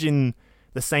sort of imagine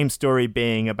the same story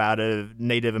being about a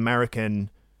Native American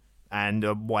and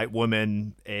a white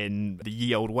woman in the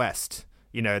ye old West.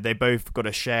 You know, they both got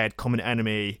a shared common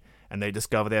enemy, and they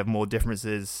discover they have more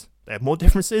differences. They have more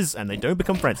differences, and they don't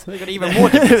become friends. They've got even more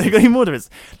differences. They've got even more differences.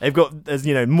 They've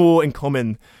got, more in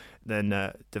common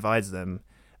than divides them.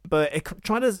 But it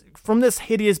from this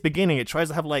hideous beginning, it tries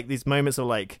to have like these moments of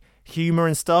like humor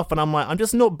and stuff, and I'm like, I'm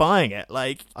just not buying it.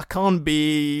 Like, I can't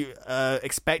be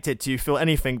expected to feel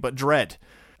anything but dread.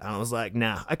 And I was like,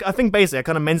 nah. I think basically I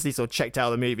kind of mentally sort of checked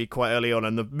out of the movie quite early on,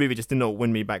 and the movie just did not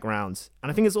win me back round.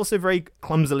 And I think it's also very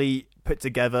clumsily put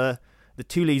together. The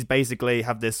two leads basically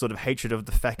have this sort of hatred of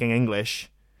the fecking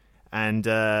English, and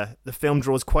the film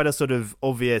draws quite a sort of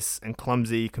obvious and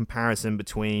clumsy comparison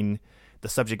between the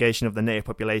subjugation of the native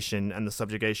population and the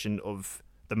subjugation of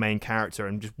the main character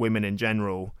and just women in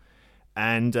general.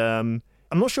 And I'm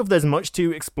not sure if there's much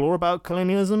to explore about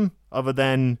colonialism other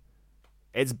than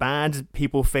it's bad.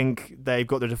 People think they've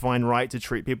got the divine right to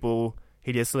treat people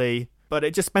hideously, but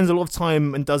it just spends a lot of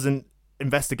time and doesn't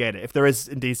investigate it, if there is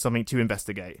indeed something to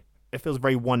investigate. It feels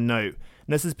very one note.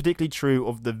 And this is particularly true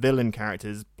of the villain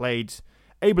characters,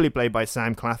 ably played by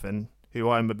Sam Claflin, who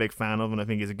I'm a big fan of and I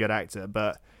think is a good actor.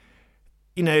 But,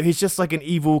 he's just like an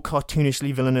evil,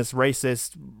 cartoonishly villainous,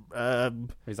 racist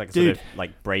he's like a dude. sort of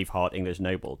like Braveheart English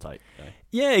noble type guy.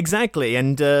 Yeah, exactly.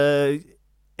 And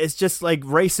it's just like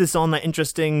racist on that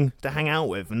interesting to hang out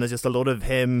with. And there's just a lot of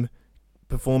him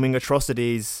performing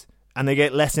atrocities, and they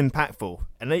get less impactful.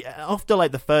 And after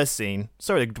like the first scene,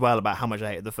 sorry to dwell about how much I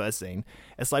hated the first scene,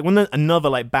 it's like when another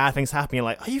like bad thing's happening, you're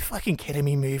like, are you fucking kidding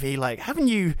me, movie? Like, haven't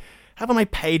I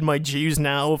paid my dues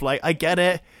now? Of like, I get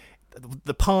it.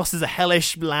 The past is a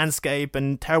hellish landscape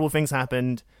and terrible things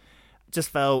happened. Just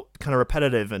felt kind of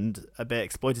repetitive and a bit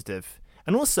exploitative.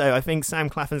 And also, I think Sam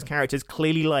Claflin's character is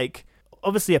clearly like,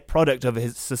 obviously a product of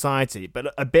his society,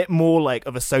 but a bit more like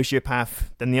of a sociopath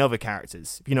than the other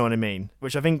characters, if you know what I mean,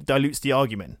 which I think dilutes the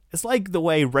argument. It's like the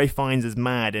way Ralph Fiennes is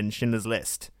mad in Schindler's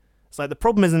List. It's like the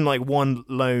problem isn't like one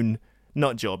lone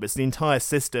nut job, it's the entire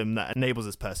system that enables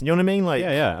this person. You know what I mean? Like,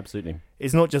 yeah, absolutely.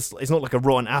 It's not like a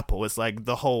rotten apple, it's like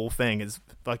the whole thing is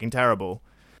fucking terrible.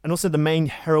 And also the main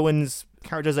heroine's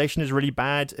characterization is really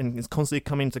bad and is constantly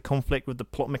coming into conflict with the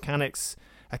plot mechanics.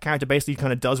 Her character basically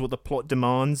kind of does what the plot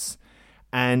demands.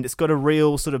 And it's got a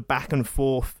real sort of back and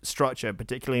forth structure,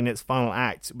 particularly in its final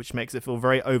act, which makes it feel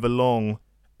very overlong.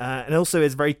 And also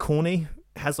it's very corny.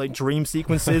 It has like dream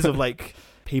sequences of like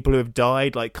people who have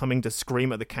died, like coming to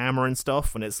scream at the camera and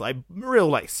stuff. And it's like real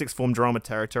like sixth form drama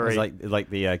territory. It's like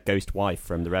the ghost wife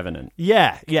from The Revenant.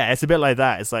 Yeah, it's a bit like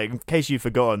that. It's like, in case you've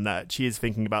forgotten that she is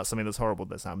thinking about something that's horrible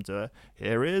that's happened to her,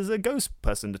 here is a ghost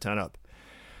person to turn up.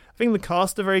 I think the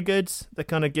cast are very good. They're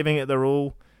kind of giving it their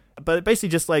all. But basically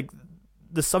just like,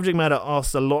 the subject matter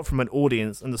asks a lot from an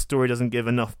audience and the story doesn't give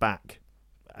enough back.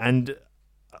 And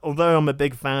although I'm a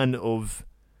big fan of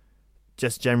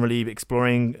just generally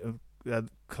exploring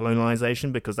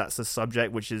colonialization, because that's a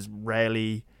subject which is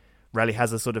rarely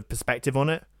has a sort of perspective on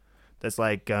it. There's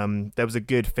like, there was a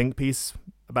good think piece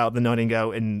about the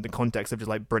Nightingale in the context of just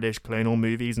like British colonial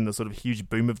movies and the sort of huge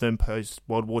boom of them post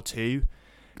World War II.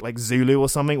 Like Zulu or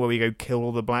something, where we go kill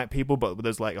all the black people, but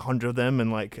there's like 100 of them,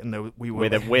 and we're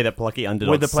the plucky underdogs.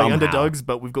 We're the plucky underdogs,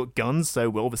 but we've got guns, so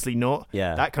we're obviously not.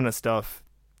 Yeah, that kind of stuff.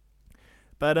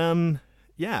 But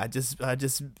yeah, just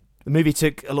the movie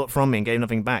took a lot from me and gave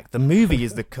nothing back. The movie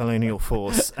is the colonial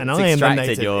force, and I am the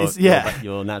native.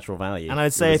 Your natural value. And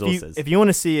I'd say if you want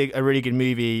to see a really good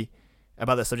movie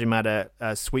about the subject matter,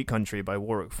 Sweet Country by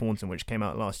Warwick Thornton, which came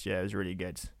out last year, is really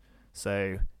good.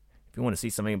 So, if you want to see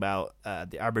something about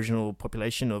the Aboriginal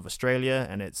population of Australia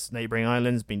and its neighbouring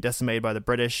islands being decimated by the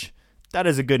British, that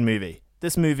is a good movie.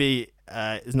 This movie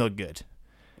is not good.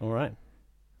 All right.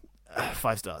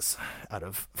 5 stars out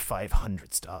of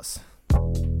 500 stars.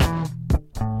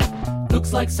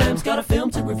 Looks like Sam's got a film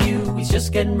to review. He's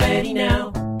just getting ready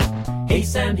now. Hey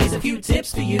Sam, here's a few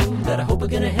tips for you that I hope are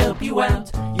gonna help you out.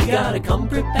 You gotta come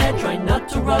prepared, try not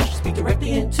to rush, speak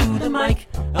directly into the mic.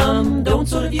 Don't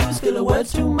sort of use filler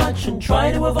words too much and try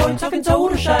to avoid talking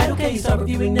total shite. Okay, start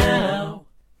reviewing now.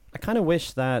 I kind of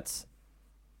wish that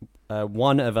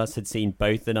one of us had seen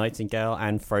both The Nightingale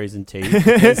and Frozen 2.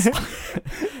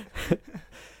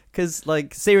 Because,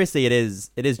 like, seriously, it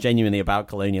is genuinely about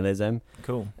colonialism.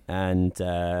 Cool. And,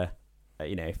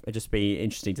 it'd just be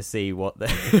interesting to see what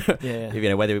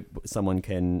the, whether someone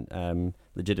can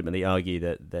legitimately argue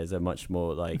that there's a much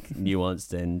more, like,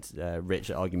 nuanced and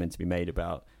rich argument to be made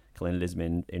about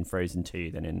colonialism in Frozen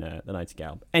 2 than in The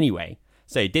Nightingale. Anyway,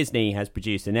 so Disney has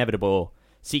produced an inevitable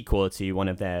sequel to one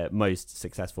of their most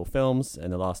successful films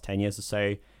in the last 10 years or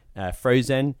so,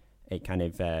 Frozen, a kind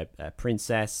of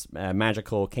princess,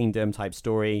 magical kingdom type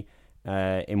story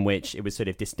in which it was sort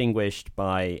of distinguished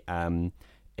by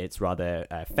its rather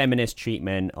feminist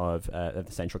treatment of the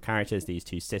central characters, these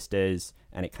two sisters,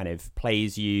 and it kind of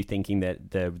plays you thinking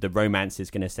that the romance is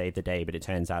going to save the day, but it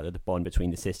turns out that the bond between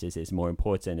the sisters is more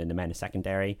important and the men are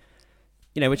secondary.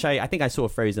 Which I think I saw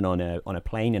Frozen on a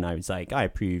plane, and I was like, I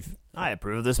approve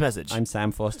of this message. I'm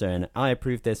Sam Foster, and I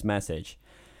approve this message.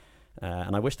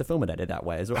 And I wish the film had ended that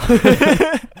way as well.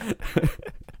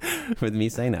 With me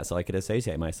saying that, so I could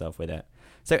associate myself with it.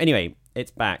 So anyway,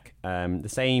 it's back. The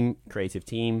same creative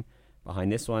team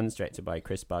behind this one, directed by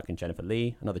Chris Buck and Jennifer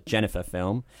Lee. Another Jennifer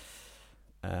film.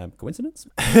 Coincidence?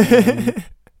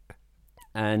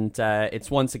 And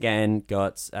it's once again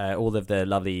got all of the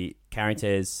lovely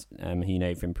characters who you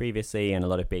know from previously, and a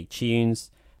lot of big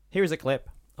tunes. Here is a clip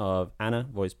of Anna,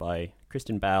 voiced by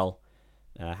Kristen Bell,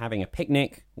 having a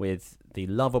picnic with the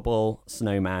lovable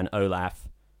snowman Olaf,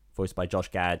 voiced by Josh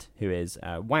Gad, who is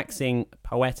waxing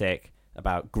poetic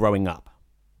about growing up.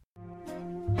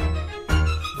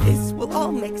 This will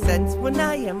all make sense when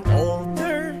I am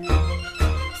older.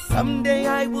 Someday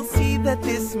I will see that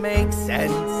this makes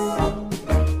sense.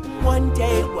 One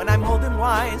day when I'm old and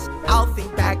wise, I'll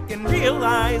think back and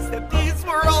realize that these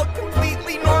were all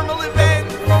completely normal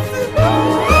events.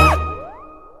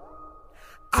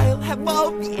 I'll have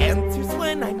all the answers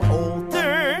when I'm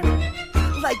older,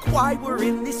 like why we're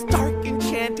in this dark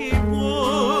enchanted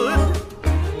wood.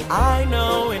 I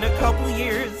know in a couple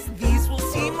years these will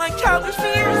seem like childish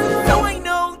fears, so I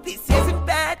know this isn't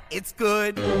bad, it's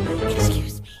good.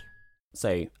 Excuse me.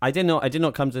 So I did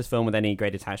not come to this film with any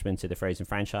great attachment to the Frozen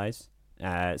franchise.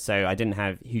 So I didn't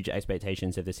have huge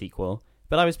expectations of the sequel,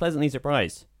 but I was pleasantly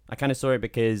surprised. I kind of saw it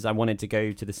because I wanted to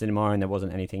go to the cinema and there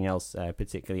wasn't anything else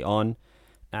particularly on.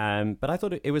 But I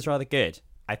thought it was rather good.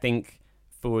 I think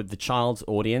for the child's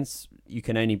audience, you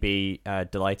can only be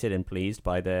delighted and pleased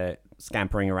by the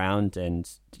scampering around and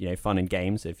fun and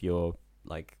games if you're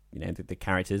like the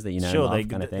characters that sure, love,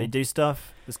 kind of thing. They do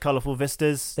stuff. There's colourful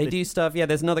vistas. They do stuff. Yeah,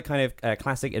 there's another kind of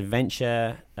classic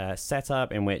adventure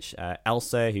setup in which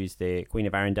Elsa, who's the Queen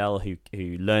of Arendelle,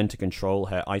 who learned to control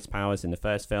her ice powers in the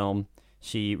first film,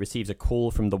 she receives a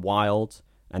call from the wild,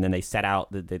 and then they set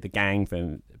out the gang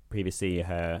from previously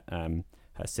her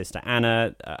sister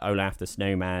Anna, Olaf the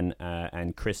snowman,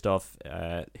 and Kristoff,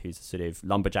 who's a sort of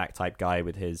lumberjack type guy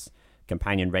with his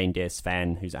companion reindeer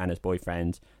Sven, who's Anna's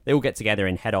boyfriend. They all get together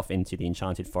and head off into the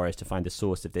enchanted forest to find the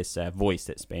source of this voice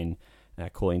that's been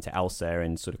calling to Elsa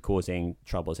and sort of causing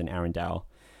troubles in Arendelle.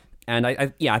 And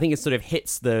I think it sort of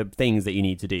hits the things that you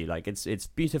need to do. Like it's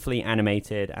beautifully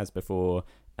animated as before.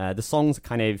 The songs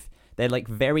kind of, they're like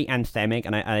very anthemic,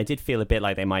 and I did feel a bit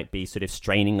like they might be sort of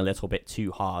straining a little bit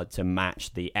too hard to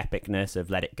match the epicness of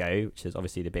Let It Go, which is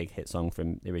obviously the big hit song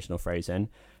from the original Frozen.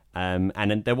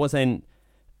 And there wasn't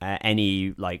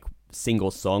any like single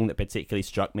song that particularly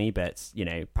struck me, but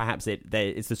perhaps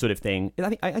it's the sort of thing.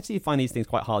 I actually find these things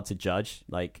quite hard to judge,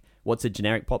 like what's a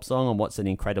generic pop song and what's an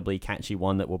incredibly catchy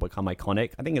one that will become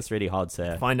iconic. I think it's really hard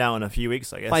to find out in a few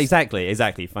weeks, I guess.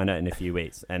 Exactly. Find out in a few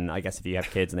weeks. And I guess if you have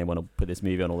kids and they want to put this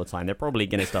movie on all the time, they're probably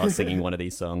going to start singing one of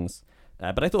these songs.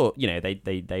 But I thought,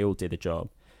 they all did the job.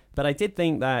 But I did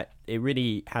think that it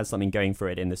really has something going for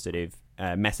it in the sort of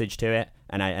message to it,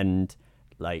 and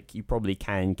like you probably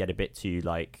can get a bit too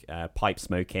like pipe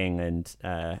smoking and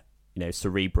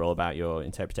cerebral about your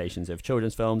interpretations of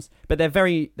children's films, but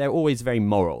they're always very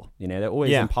moral. They're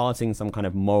always imparting some kind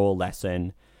of moral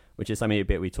lesson, which is something a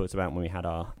bit we talked about when we had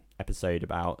our episode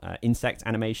about insect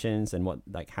animations and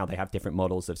how they have different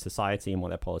models of society and what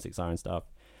their politics are and stuff.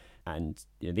 And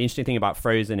the interesting thing about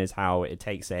Frozen is how it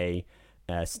takes a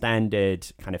standard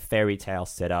kind of fairy tale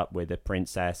setup with the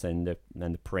princess and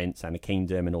the prince and the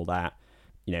kingdom and all that,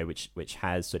 which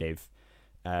has sort of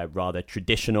rather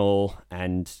traditional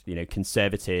and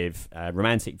conservative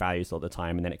romantic values all the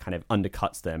time, and then it kind of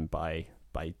undercuts them by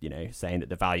saying that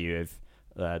the value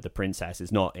the princess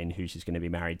is not in who she's going to be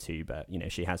married to, but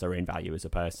she has her own value as a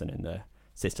person, and the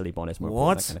sisterly bond is more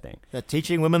important, that kind of thing. They're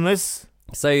teaching women this?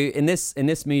 So in this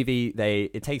movie,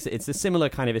 it's a similar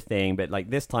kind of a thing, but like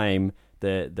this time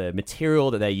the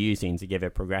material that they're using to give a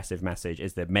progressive message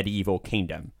is the medieval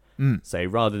kingdom. So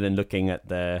rather than looking at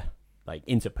the like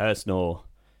interpersonal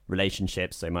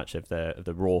relationships so much of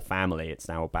the royal family, it's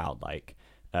now about like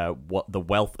what the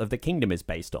wealth of the kingdom is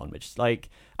based on, which is like,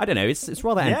 I don't know, it's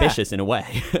rather ambitious in a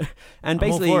way. And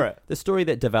basically the story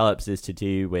that develops is to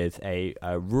do with a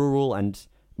rural and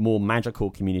more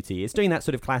magical community. It's doing that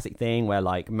sort of classic thing where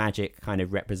like magic kind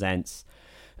of represents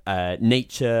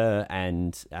nature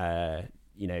and I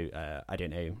don't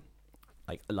know,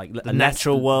 like the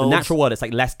natural world. The natural world is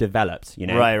like less developed,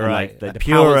 Right. And, like, the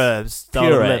purer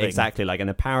style of living. Exactly, like, and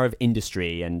the power of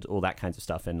industry and all that kinds of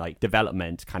stuff, and like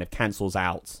development kind of cancels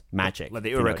out magic. Like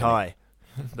the Uruk-hai,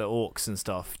 the orcs and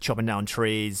stuff, chopping down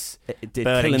trees,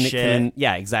 burning shit.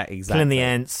 Exactly. Killing the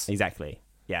ants. Exactly.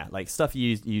 Yeah, like stuff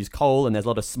use coal and there's a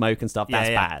lot of smoke and stuff. That's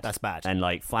bad. That's bad. And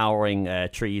like flowering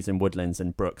trees and woodlands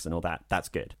and brooks and all that. That's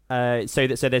good. So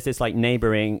there's this like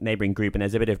neighboring group, and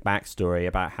there's a bit of backstory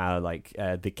about how like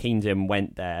the kingdom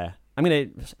went there. I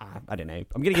don't know.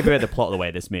 I'm gonna give a bit of the plot of the way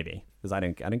of this movie because I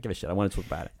don't give a shit. I want to talk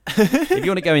about it. If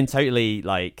you want to go in totally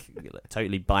blank,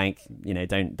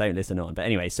 don't listen on. But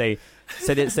anyway, so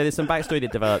there's some backstory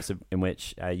that develops in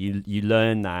which you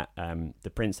learn that the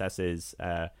princess's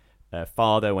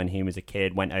father, when he was a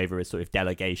kid, went over as sort of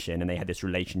delegation, and they had this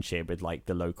relationship with like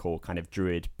the local kind of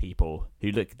druid people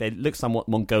who look somewhat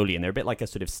Mongolian. They're a bit like a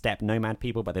sort of steppe nomad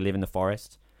people, but they live in the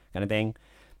forest kind of thing.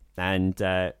 And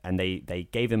they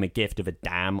gave them a gift of a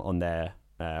dam on their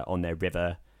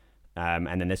river,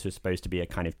 and then this was supposed to be a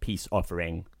kind of peace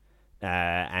offering.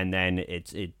 And then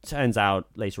it turns out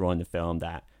later on in the film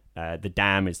that the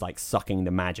dam is like sucking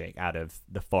the magic out of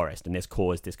the forest, and this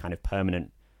caused this kind of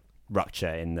permanent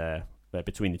rupture in the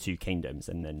between the two kingdoms,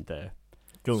 and then the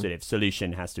sort of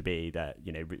solution has to be that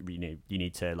you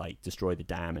need to like destroy the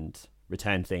dam and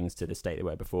return things to the state they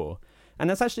were before. And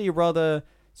that's actually a rather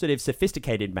sort of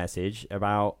sophisticated message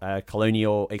about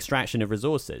colonial extraction of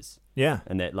resources. Yeah,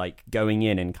 and that like going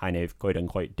in and kind of quote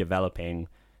unquote developing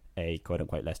a quote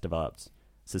unquote less developed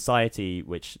society,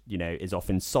 which is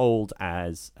often sold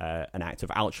as an act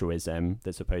of altruism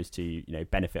that's supposed to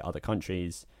benefit other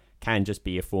countries, can just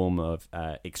be a form of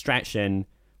extraction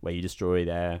where you destroy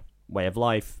their way of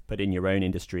life, put in your own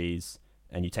industries,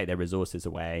 and you take their resources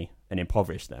away and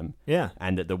impoverish them. Yeah.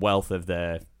 And that the wealth of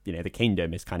the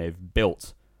kingdom is kind of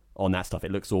built on that stuff.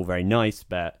 It looks all very nice,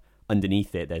 but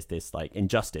underneath it, there's this like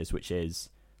injustice, which is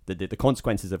the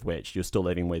consequences of which you're still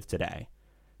living with today.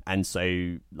 And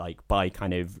so like by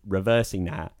kind of reversing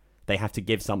that, they have to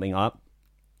give something up.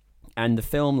 And the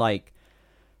film, like,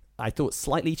 I thought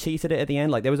slightly cheated it at the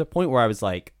end. Like there was a point where I was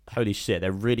like, "Holy shit,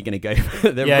 they're really going to go.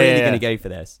 Going to go for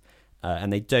this,"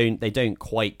 and they don't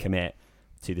quite commit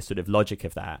to the sort of logic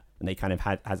of that. And they kind of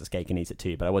has its cake and eats it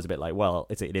too. But I was a bit like, well,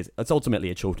 it's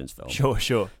ultimately a children's film.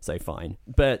 Sure. So fine,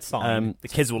 but fine. The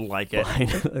kids will like it.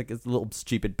 Like it's little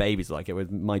stupid babies like it.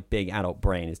 With my big adult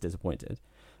brain is disappointed.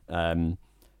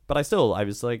 But I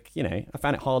was like, I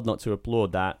found it hard not to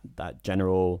applaud that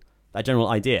general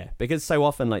idea, because so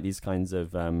often like these kinds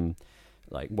of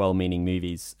like well-meaning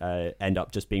movies end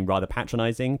up just being rather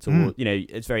patronizing toward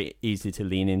it's very easy to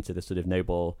lean into the sort of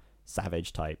noble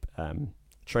savage type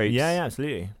tropes,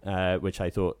 absolutely, which I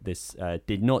thought this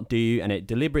did not do, and it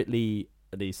deliberately,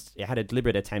 at least it had a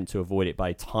deliberate attempt to avoid it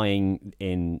by tying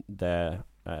in the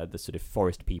sort of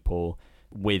forest people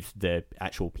with the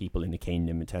actual people in the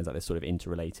kingdom. It turns out they're sort of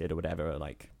interrelated or whatever,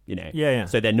 like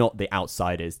so they're not the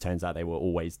outsiders. Turns out they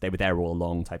were there all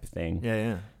along type of thing.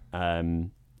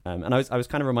 And I was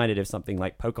kind of reminded of something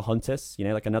like Pocahontas,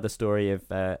 like another story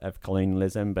of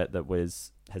colonialism, but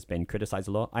that has been criticized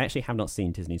a lot. I actually have not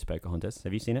seen Disney's Pocahontas.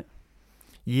 Have you seen it?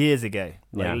 Years ago,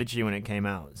 literally when it came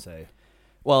out. So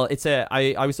well,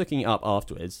 I was looking it up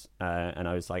afterwards, and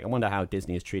I was like, I wonder how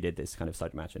Disney has treated this kind of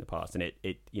subject matter in the past, and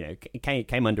it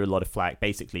came under a lot of flack,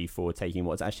 basically for taking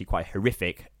what's actually quite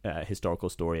horrific historical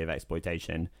story of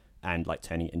exploitation and like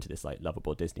turning it into this like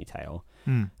lovable Disney tale.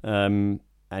 And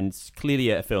clearly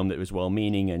a film that was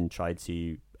well-meaning and tried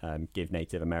to give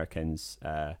Native Americans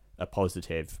a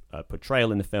positive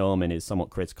portrayal in the film, and is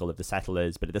somewhat critical of the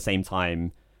settlers, but at the same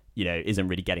time, isn't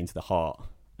really getting to the heart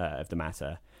of the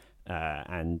matter.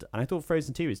 And I thought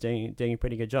Frozen 2 was doing a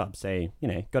pretty good job. So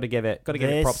got to give it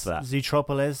props for that.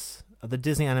 Zootropolis, the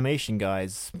Disney animation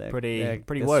guys, pretty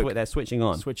woke. They're switching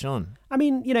on. Switch on. I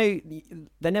mean,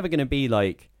 they're never going to be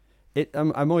like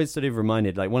I'm always sort of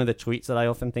reminded, like, one of the tweets that I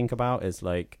often think about is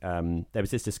like, there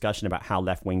was this discussion about how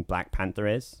left-wing Black Panther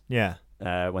is. Yeah.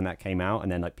 When that came out,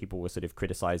 and then like people were sort of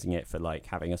criticizing it for like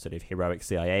having a sort of heroic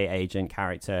CIA agent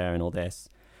character and all this.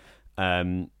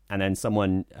 And then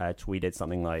someone tweeted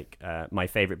something like, my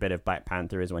favorite bit of Black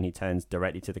Panther is when he turns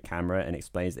directly to the camera and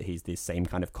explains that he's the same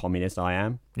kind of communist I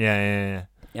am. Yeah.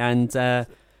 And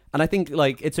I think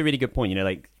like it's a really good point. You know,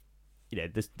 like, you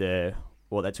know,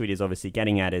 what that tweet is obviously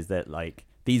getting at is that like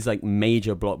these like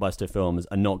major blockbuster films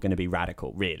are not going to be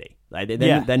radical, really. Like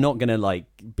they're not going to like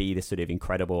be this sort of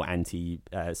incredible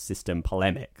anti-system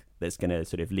polemic that's going to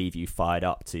sort of leave you fired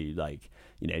up to like,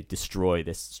 you know, destroy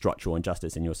this structural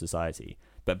injustice in your society.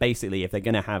 But basically, if they're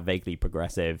going to have vaguely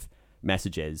progressive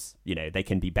messages, you know, they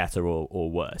can be better or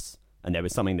worse. And there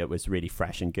was something that was really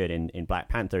fresh and good in Black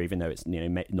Panther, even though it's, you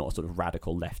know, not a sort of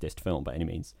radical leftist film by any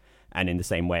means. And in the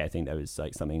same way, I think there was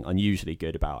like something unusually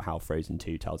good about how Frozen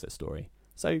 2 tells its story.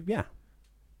 So yeah,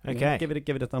 okay, give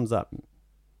it a thumbs up.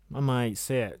 I might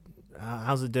see it.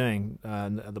 How's it doing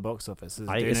at the box office? Is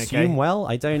it I doing assume okay? well.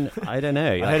 I don't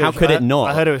know. Like, how could it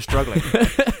not? I heard it was struggling.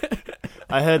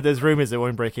 I heard there's rumors it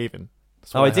won't break even.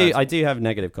 I do have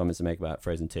negative comments to make about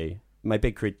Frozen 2. My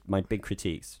big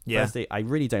critiques. Yeah. Firstly, I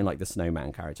really don't like the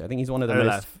snowman character. I think he's one of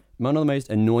the most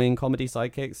annoying comedy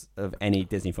sidekicks of any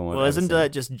Disney film. Well, isn't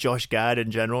that just Josh Gad in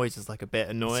general? He's just like a bit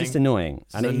annoying. It's just annoying.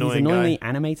 And he's annoyingly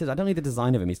animated. I don't like the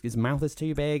design of him. His mouth is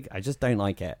too big. I just don't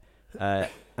like it.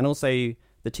 And also,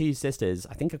 the two sisters,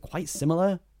 I think, are quite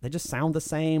similar. They just sound the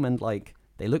same and like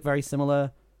they look very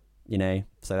similar, you know.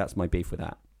 So that's my beef with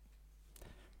that.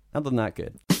 Other than that,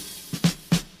 good.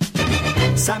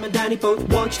 Sam and Danny both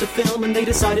watched a film and they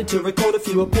decided to record a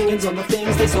few opinions on the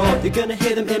things they saw. You're gonna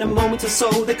hear them in a moment or so.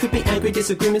 There could be angry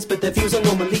disagreements, but their views are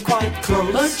normally quite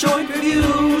close. A joint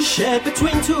review shared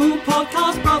between two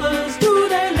podcast brothers. Do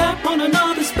they let one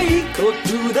another speak or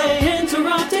do they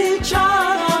interrupt each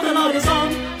other? The light is on,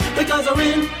 the guys are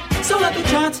in, so let the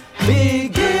chat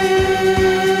begin.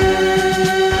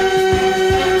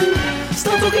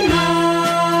 Start talking now.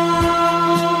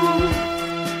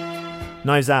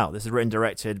 Knives Out. This is written and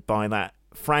directed by that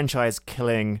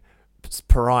franchise-killing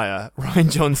pariah,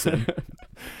 Rian Johnson.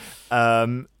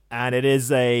 And it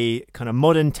is a kind of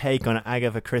modern take on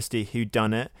Agatha Christie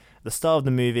whodunit. The star of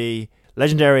the movie,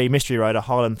 legendary mystery writer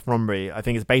Harlan Thrombey, I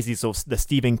think is basically sort of the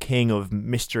Stephen King of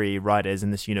mystery writers in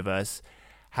this universe,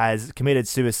 has committed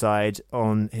suicide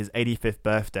on his 85th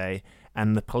birthday,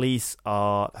 and the police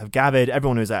have gathered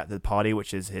everyone who's at the party,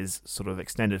 which is his sort of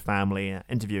extended family,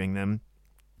 interviewing them.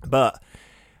 But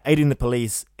aiding the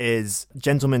police is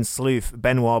gentleman sleuth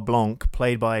Benoit Blanc,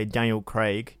 played by Daniel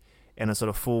Craig, in a sort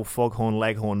of full foghorn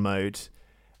leghorn mode,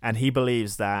 and he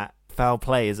believes that foul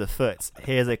play is afoot.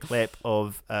 Here's a clip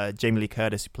of Jamie Lee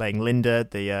Curtis playing Linda,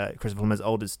 the Christopher Plummer's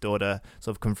oldest daughter,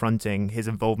 sort of confronting his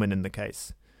involvement in the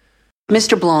case.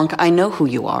 Mr. Blanc, I know who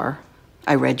you are.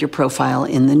 I read your profile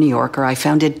in The New Yorker. I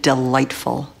found it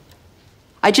delightful.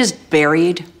 I just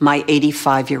buried my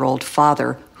 85-year-old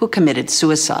father who committed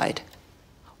suicide.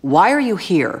 Why are you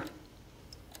here?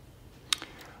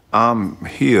 I'm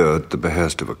here at the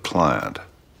behest of a client.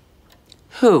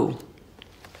 Who?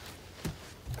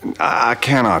 I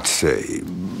cannot say,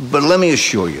 but let me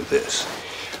assure you this.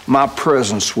 My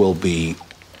presence will be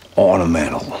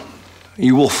ornamental.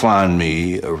 You will find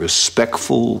me a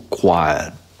respectful,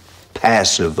 quiet,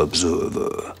 passive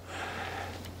observer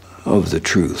of the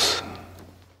truth.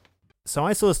 So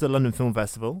I saw this at the London Film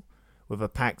Festival with a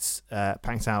packed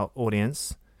out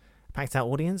audience. Packed out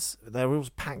audience? They were all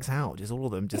packed out, just all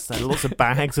of them, just lots of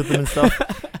bags with them and stuff.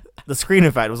 The screen,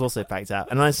 in fact, was also packed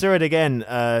out. And I saw it again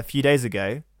a few days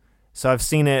ago. So I've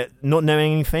seen it not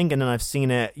knowing anything, and then I've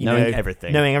seen it knowing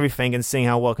everything and seeing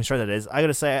how well constructed it is. I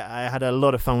gotta say, I had a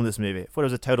lot of fun with this movie. I thought it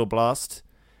was a total blast.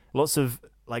 Lots of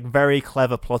like very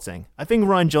clever plotting. I think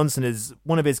Rian Johnson is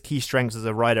one of his key strengths as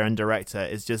a writer and director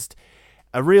is just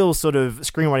a real sort of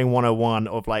screenwriting 101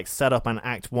 of like set up an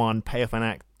act 1, pay off an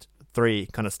act 3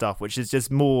 kind of stuff, which is just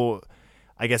more,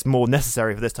 I guess, more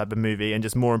necessary for this type of movie and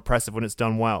just more impressive when it's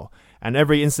done well. And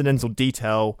every incidental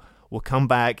detail will come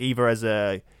back either as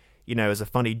a, as a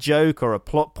funny joke or a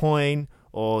plot point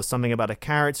or something about a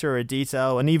character or a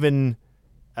detail. And even,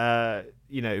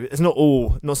 it's not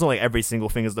like every single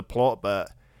thing is the plot,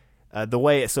 but the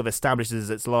way it sort of establishes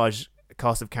its large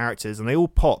cast of characters, and they all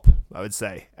pop, I would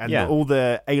say. And all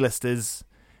the A-listers,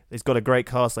 it's got a great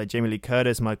cast like Jamie Lee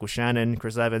Curtis, Michael Shannon,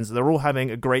 Chris Evans. They're all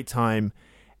having a great time,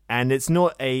 and it's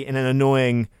not in an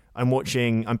annoying,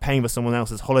 I'm paying for someone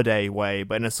else's holiday way,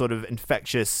 but in a sort of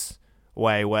infectious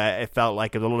way where it felt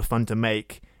like it was a lot of fun to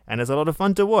make, and it's a lot of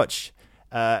fun to watch.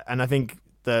 And I think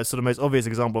the sort of most obvious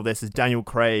example of this is Daniel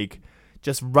Craig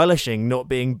just relishing not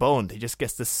being Bond. He just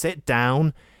gets to sit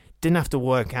down, didn't have to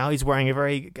work out. He's wearing a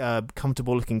very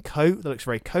comfortable looking coat that looks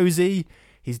very cozy.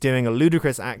 He's doing a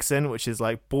ludicrous accent, which is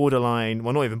like borderline,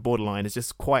 well, not even borderline, it's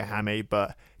just quite hammy,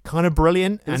 but kind of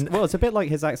brilliant. It's a bit like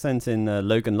his accent in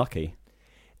Logan Lucky.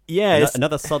 Yeah,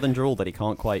 another southern drawl that he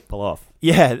can't quite pull off.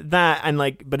 Yeah, that, and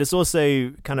like, but it's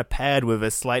also kind of paired with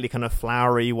a slightly kind of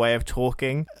flowery way of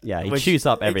talking. Yeah, he chews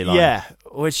up every line. Yeah,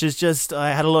 which is just,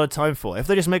 I had a lot of time for. If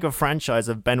they just make a franchise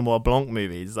of Benoit Blanc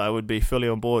movies, I would be fully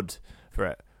on board for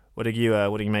it. What did you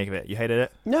make of it? You hated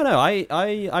it? No,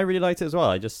 I really liked it as well.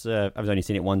 I've only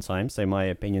seen it one time, so my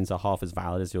opinions are half as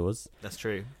valid as yours. That's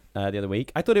true. The other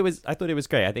week, I thought it was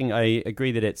great. I think I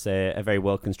agree that it's a very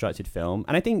well constructed film,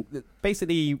 and I think that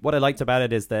basically what I liked about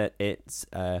it is that it's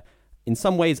in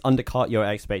some ways undercut your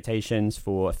expectations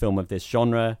for a film of this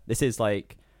genre. This is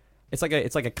like it's a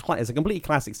completely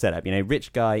classic setup. You know,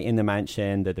 rich guy in the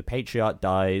mansion, the patriarch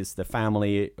dies, the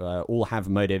family all have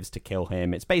motives to kill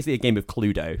him. It's basically a game of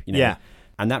Cluedo. You know? Yeah,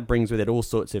 and that brings with it all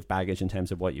sorts of baggage in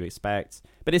terms of what you expect.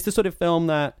 But it's the sort of film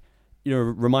that, you know,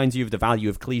 reminds you of the value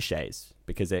of cliches,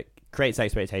 because it creates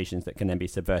expectations that can then be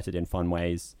subverted in fun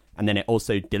ways, and then it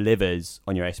also delivers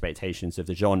on your expectations of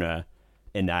the genre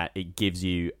in that it gives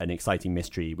you an exciting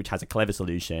mystery which has a clever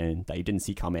solution that you didn't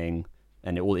see coming,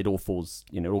 and it all falls,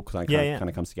 you know, it all kind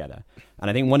of comes together. And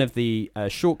I think one of the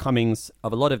shortcomings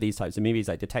of a lot of these types of movies,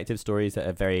 like detective stories that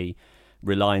are very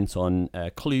reliant on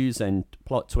clues and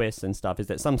plot twists and stuff, is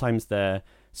that sometimes the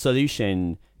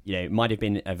solution, you know, might have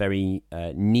been a very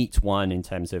neat one in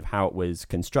terms of how it was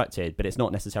constructed, but it's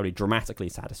not necessarily dramatically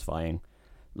satisfying.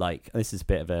 Like, this is a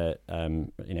bit of a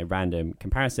random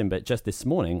comparison, but just this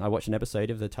morning I watched an episode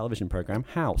of the television program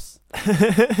House,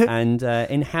 and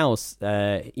in House,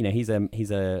 you know, he's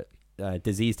a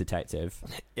disease detective.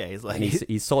 Yeah, he's like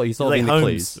he's solving like the Holmes,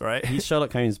 clues. right? He's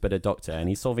Sherlock Holmes, but a doctor, and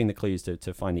he's solving the clues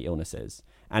to find the illnesses.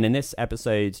 And in this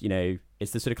episode, you know,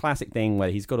 it's the sort of classic thing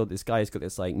where this guy's got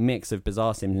this like mix of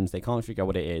bizarre symptoms. They can't figure out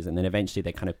what it is, and then eventually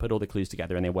they kind of put all the clues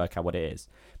together and they work out what it is.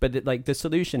 But the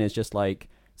solution is just like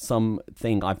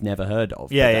something I've never heard of,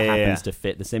 that happens to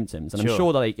fit the symptoms. And I'm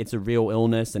sure that like it's a real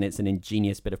illness and it's an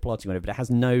ingenious bit of plotting, but it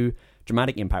has no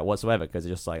dramatic impact whatsoever, because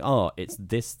it's just like, oh, it's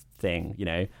this thing. You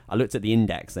know, I looked at the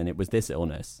index and it was this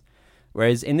illness.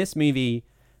 Whereas in this movie,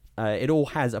 it all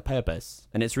has a purpose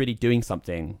and it's really doing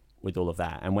something with all of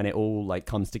that. And when it all like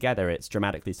comes together, it's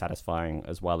dramatically satisfying,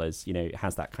 as well as, you know, it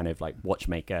has that kind of like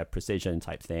watchmaker precision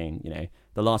type thing. You know,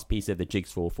 the last piece of the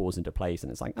jigsaw falls into place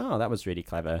and it's like, oh, that was really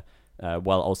clever,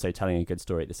 while also telling a good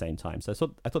story at the same time. So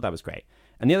I thought that was great.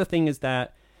 And the other thing is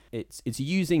that it's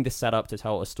using the setup to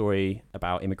tell a story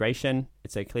about immigration.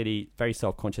 It's a clearly very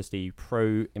self-consciously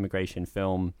pro-immigration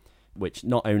film, which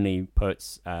not only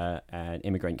puts an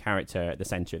immigrant character at the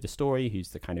center of the story, who's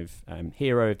the kind of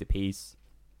hero of the piece,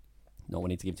 not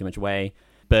wanting to give too much away,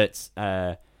 but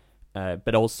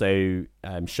also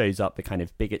shows up the kind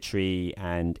of bigotry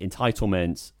and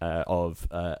entitlement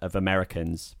of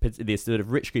Americans, this sort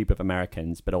of rich group of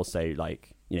Americans, but also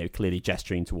like, you know, clearly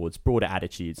gesturing towards broader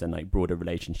attitudes and like broader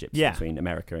relationships between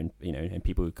America and, you know, and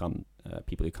people who come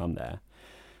there.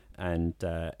 And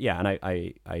and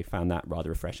I found that rather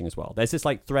refreshing as well. There's this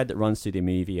like thread that runs through the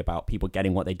movie about people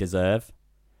getting what they deserve.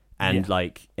 And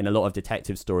like in a lot of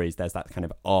detective stories, there's that kind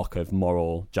of arc of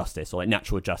moral justice or like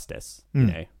natural justice, you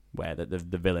know, where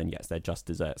the villain gets their just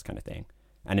desserts kind of thing.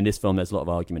 And in this film, there's a lot of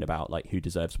argument about like who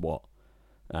deserves what.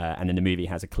 And then the movie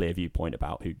has a clear viewpoint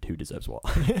about who deserves what.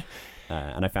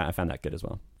 And I found that good as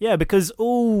well. Yeah, because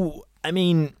all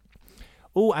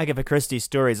Agatha Christie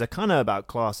stories are kind of about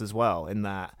class as well, in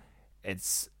that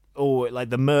it's all like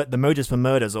the motives for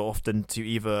murders are often to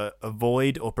either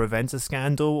avoid or prevent a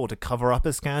scandal or to cover up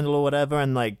a scandal or whatever.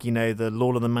 And like, you know, the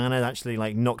Lord of the Manor actually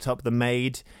like knocked up the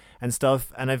maid and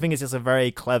stuff. And I think it's just a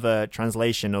very clever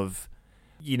translation of,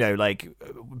 you know, like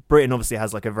Britain obviously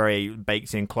has like a very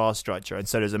baked in class structure, and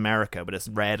so does America, but it's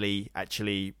rarely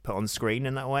actually put on screen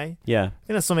in that way. Yeah. I think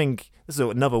that's something, this is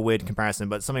another weird comparison,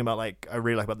 but something about like, I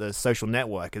really like about The Social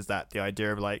Network is that the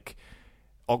idea of like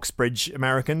Oxbridge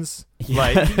Americans,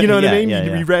 like, you know what I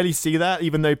mean? We rarely see that,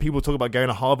 even though people talk about going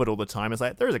to Harvard all the time. It's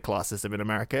like, there is a class system in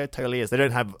America. It totally is. They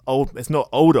don't have it's not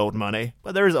old money,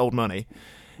 but there is old money.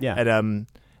 Yeah.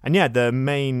 And yeah, the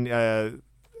main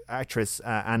actress,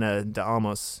 Ana de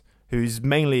Armas, who's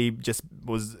mainly just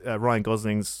was Ryan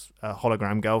Gosling's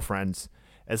hologram girlfriend.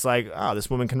 It's like, this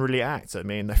woman can really act. I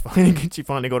mean, she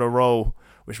finally got a role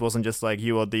which wasn't just like,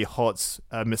 you are the hot,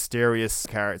 mysterious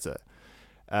character.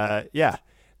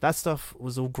 That stuff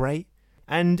was all great.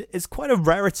 And it's quite a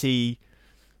rarity.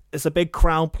 It's a big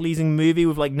crowd-pleasing movie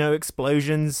with like no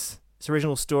explosions. Its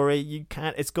original story,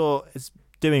 it's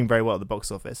doing very well at the box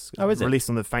office. Oh, is it?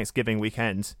 Released on the Thanksgiving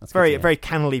weekend. That's very good to hear. very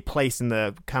cannily placed in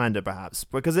the calendar, perhaps,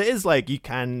 because it is like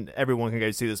everyone can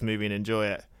go see this movie and enjoy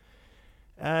it.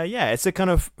 It's a kind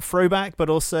of throwback, but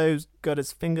also got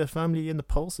its finger firmly in the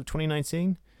pulse of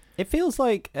 2019. It feels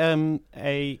like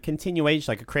a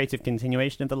continuation, like a creative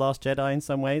continuation of The Last Jedi in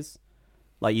some ways.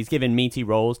 Like, he's given meaty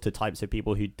roles to types of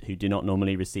people who do not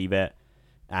normally receive it,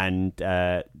 and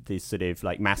these sort of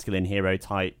like masculine hero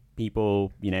type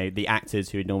people, the actors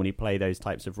who would normally play those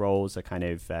types of roles are kind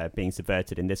of being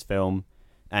subverted in this film,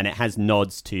 and it has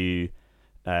nods to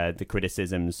the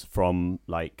criticisms from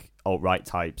like alt-right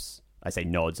types. I say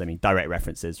nods, I mean direct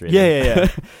references, really. Yeah.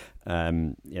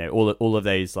 All of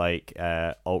those like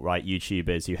alt-right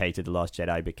YouTubers who hated The Last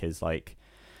Jedi because like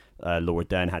Laura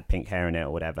Dern had pink hair in it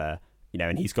or whatever.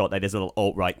 And he's got like this little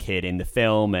alt-right kid in the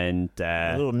film, and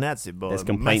a little Nazi boy there's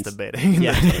complaints. Masturbating.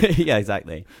 Yeah,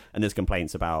 exactly. And there's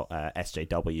complaints about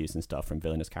SJWs and stuff from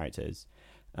villainous characters.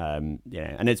 And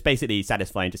it's basically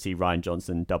satisfying to see Rian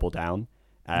Johnson double down.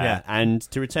 And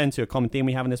to return to a common theme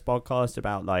we have in this podcast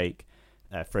about like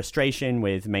frustration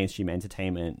with mainstream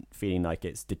entertainment, feeling like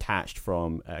it's detached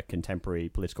from a contemporary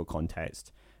political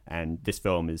context. And this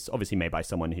film is obviously made by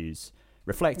someone who's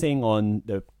reflecting on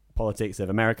the politics of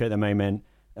America at the moment,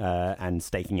 and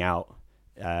staking out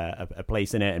a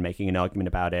place in it and making an argument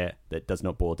about it that does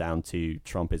not boil down to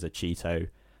Trump is a Cheeto.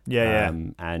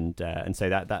 And so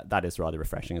that is rather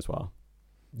refreshing as well.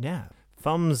 Yeah,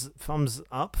 thumbs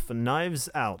up for Knives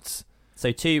Out.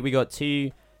 So we got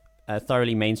two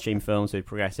thoroughly mainstream films with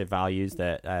progressive values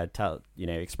that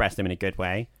express them in a good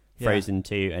way. Frozen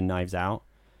 2 and Knives Out.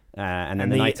 And then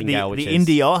the Nightingale, which the is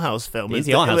indie art house film. The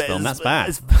indie art house film, that's bad.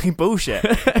 It's fucking bullshit.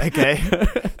 Okay,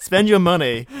 spend your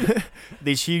money.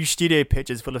 These huge studio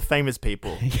pictures full of famous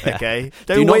people. Yeah. Okay,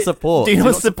 Do not support these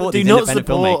independent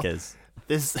filmmakers.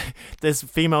 This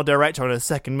female director on a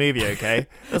second movie. Okay,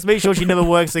 let's make sure she never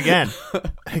works again.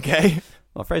 Okay.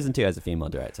 Well, Frozen 2 has a female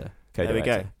director. There we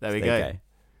go. There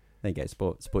you go.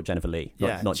 Support Jennifer Lee.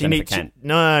 Not Jennifer Kent.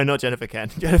 No, not Jennifer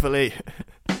Kent. Jennifer Lee.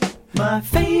 My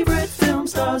favourite film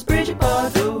stars Bridget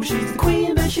Bardot. She's the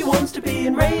queen, but she wants to be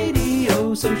in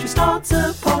radio. So she starts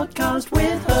a podcast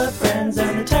with her friends,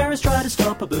 and the terrorists try to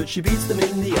stop her, but she beats them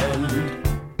in the end.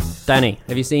 Danny,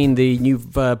 have you seen the new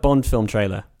Bond film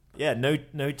trailer? Yeah, no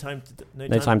time to die.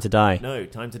 No Time to Die. No,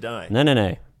 Time to Die.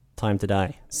 No. Time to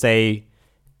Die. So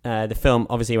the film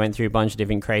obviously went through a bunch of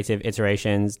different creative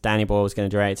iterations. Danny Boyle was going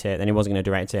to direct it, then he wasn't going to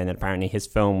direct it, and then apparently his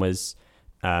film was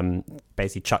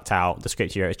basically chucked out. The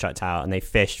script he wrote was chucked out, and they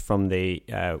fished from the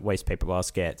waste paper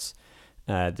baskets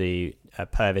the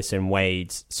Purvis and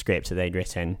Wade's script that they'd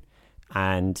written,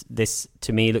 and this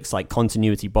to me looks like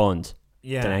continuity Bond.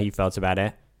 Yeah. Don't know how you felt about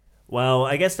it. Well,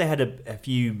 I guess they had a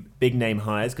few big name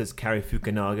hires because Cary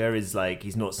Fukunaga is like,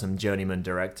 he's not some journeyman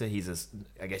director.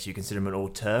 I guess you consider him an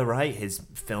auteur, right? His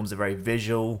films are very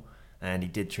visual, and he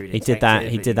did True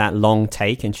Detective. He did that long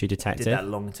take in True Detective.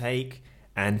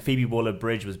 And Phoebe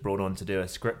Waller-Bridge was brought on to do a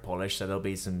script polish, so there'll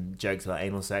be some jokes about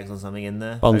anal sex or something in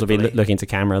there. Bond will be looking to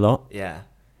camera a lot. Yeah,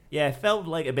 it felt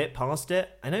like a bit past it.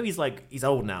 I know he's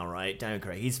old now, right? Daniel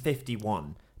Craig, he's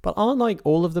 51. But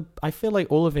I feel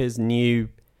like all of his new...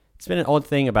 It's been an odd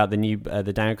thing about the new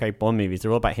the Daniel Craig Bond movies. They're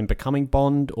all about him becoming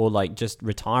Bond, or like just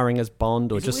retiring as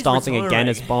Bond, or just starting again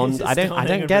as Bond. I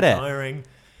don't get it.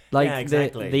 Like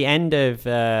exactly. the end of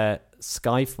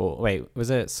Skyfall. Wait, was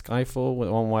it Skyfall?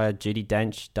 The one where Judi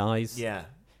Dench dies? Yeah.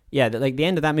 Like the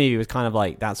end of that movie was kind of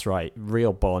like, that's right,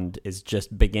 real Bond is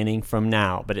just beginning from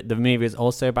now. But the movie is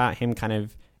also about him kind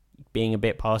of being a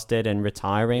bit past it and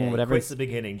retiring. Whatever. He quits the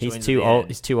beginning. He's too old.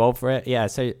 He's too old for it. Yeah.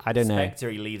 So I don't know. Spectre,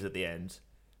 he leaves at the end.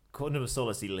 Quantum of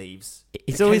Solace, he leaves.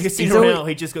 He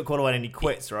just got caught away and he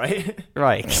quits, right?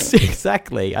 Right,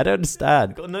 exactly. I don't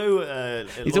understand. Got no.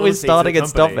 He's always starting and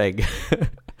stopping.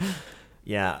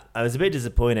 Yeah, I was a bit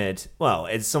disappointed. Well,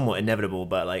 it's somewhat inevitable,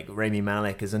 but like Rami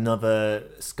Malek is another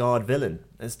scarred villain.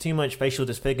 There's too much facial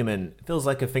disfigurement. It feels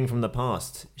like a thing from the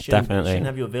past. Definitely. Shouldn't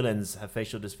have your villains have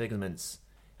facial disfigurements,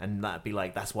 and that'd be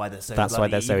like, that's why they're so.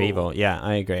 So evil. Yeah,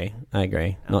 I agree.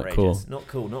 Outrageous. Not cool. Not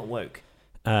cool. Not woke.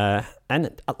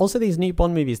 And also these new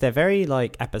Bond movies, they're very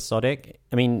like episodic.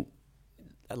 I mean,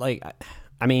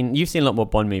 you've seen a lot more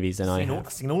Bond movies than I have.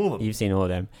 I've seen all of them. You've seen all of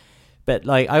them. But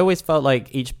like, I always felt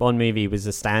like each Bond movie was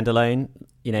a standalone.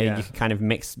 You could kind of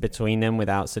mix between them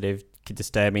without sort of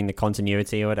disturbing the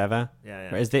continuity or whatever.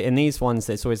 Yeah. Whereas in these ones,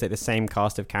 it's always like the same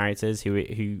cast of characters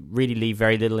who really leave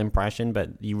very little impression, but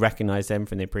you recognize them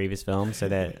from their previous films, so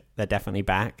they're definitely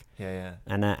back. Yeah.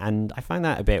 And I find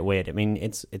that a bit weird. I mean,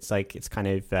 it's kind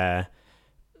of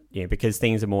because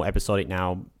things are more episodic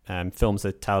now. Films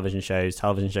are television shows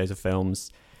are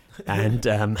films, and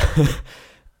down,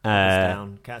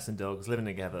 cats and dogs living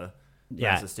together.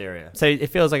 Yeah, hysteria. So it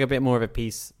feels like a bit more of a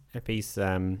piece with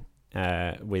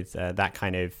that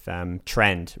kind of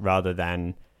trend rather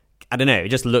than, I don't know. It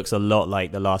just looks a lot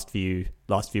like the last few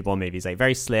Bond movies. Like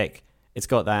very slick. It's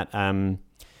got that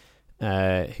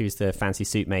who's the fancy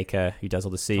suit maker who does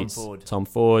all the suits? Tom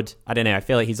Ford. I don't know. I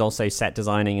feel like he's also set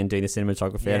designing and doing the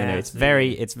cinematography. Yeah, I don't know.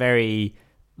 It's very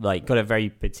like got a very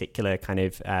particular kind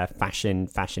of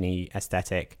fashion-y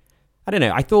aesthetic. I don't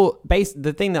know. I thought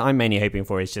the thing that I'm mainly hoping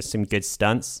for is just some good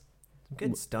stunts.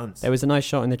 Good stunts. There was a nice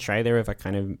shot in the trailer of a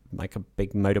kind of like a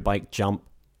big motorbike jump,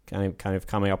 kind of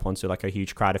coming up onto like a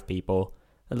huge crowd of people.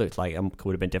 It looked like it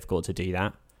would have been difficult to do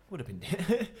that. Would have been.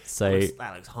 So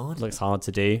that looks hard. Looks hard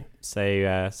to do. So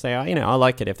I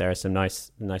like it if there are some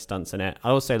nice stunts in it. I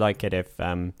also like it if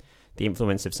the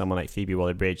influence of someone like Phoebe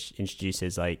Waller-Bridge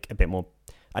introduces like a bit more.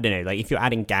 I don't know, like if you're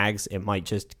adding gags, it might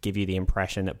just give you the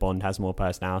impression that Bond has more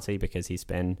personality because he's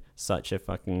been such a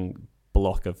fucking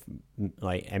block of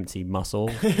like empty muscle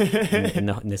in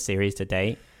the series to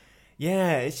date.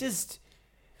 Yeah, it's just,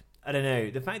 I don't know.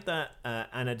 The fact that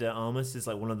Ana de Armas is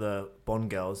like one of the Bond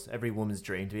girls, every woman's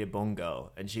dream to be a Bond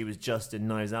girl, and she was just in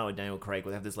Knives Out with Daniel Craig,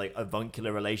 where they have this like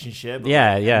avuncular relationship.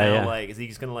 Yeah. Like, is he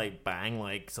just gonna like bang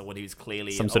like someone who's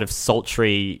clearly some sort of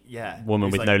sultry woman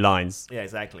with like, no lines? Yeah,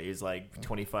 exactly. He's like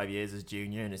 25 years as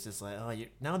junior, and it's just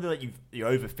like, now that you're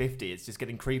over 50, it's just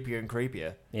getting creepier and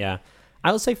creepier. Yeah, I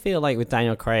also feel like with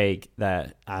Daniel Craig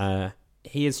that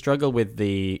he has struggled with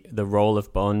the role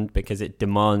of Bond because it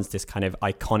demands this kind of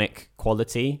iconic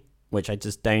quality, which I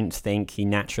just don't think he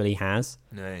naturally has.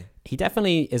 No. He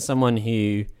definitely is someone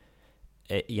who,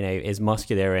 is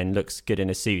muscular and looks good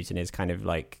in a suit and is kind of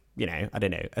like, I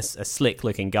don't know, a slick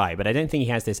looking guy. But I don't think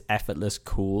he has this effortless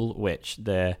cool, which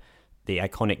the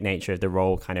iconic nature of the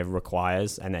role kind of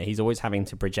requires, and that he's always having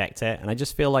to project it. And I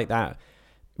just feel like that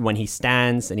when he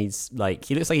stands and he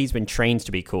looks like he's been trained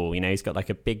to be cool. He's got like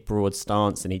a big broad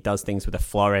stance and he does things with a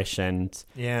flourish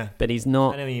but he's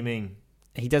not. I know what you mean.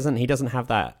 He doesn't have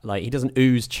that, like, he doesn't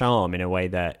ooze charm in a way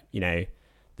that,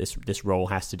 this role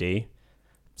has to do.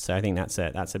 So I think that's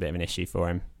a bit of an issue for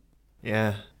him.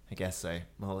 Yeah, I guess so.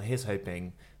 Well, here's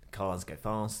hoping the cars go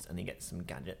fast and he gets some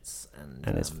gadgets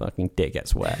and his fucking dick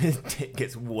gets wet. His dick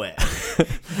gets wet.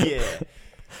 Yeah.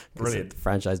 Brilliant. The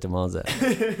franchise demands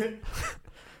it.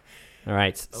 All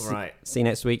right. See you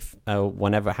next week.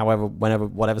 Whatever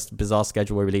bizarre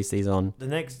schedule we release these on.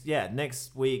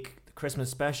 Next week, the Christmas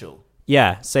special.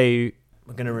 Yeah. So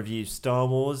we're going to review Star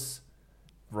Wars,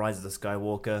 Rise of the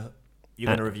Skywalker. You're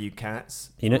going to review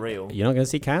Cats. For real. You're not going to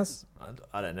see Cats?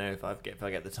 I don't know if I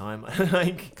get the time.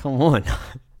 Come on.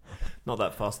 Not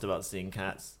that fussed about seeing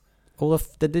Cats. All of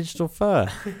the digital fur.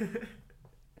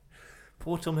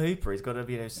 Poor Tom Hooper. He's got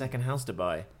a second house to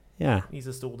buy. Yeah. He's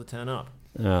a stall to turn up.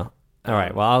 Oh. All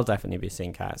right, well, I'll definitely be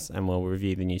seeing Cats, and we'll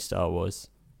review the new Star Wars.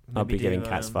 I'll be giving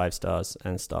Cats 5 stars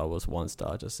and Star Wars 1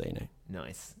 star, just so you know.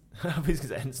 Nice. I was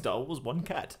going to say, Star Wars 1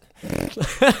 cat.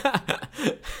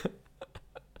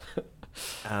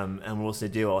 And we'll also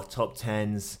do our top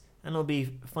 10s, and it'll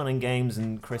be fun and games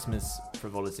and Christmas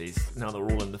frivolities, now that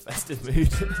we're all in the festive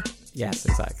mood. Yes,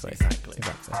 exactly.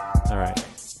 All right.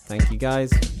 Thank you,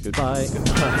 guys. Goodbye.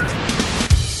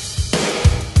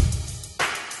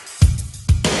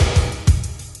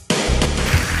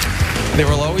 There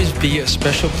will always be a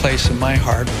special place in my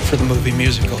heart for the movie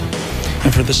musical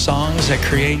and for the songs that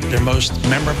create their most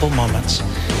memorable moments.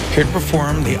 Here to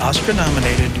perform the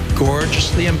Oscar-nominated,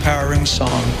 gorgeously empowering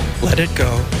song, Let It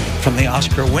Go, from the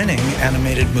Oscar-winning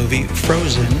animated movie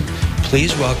Frozen,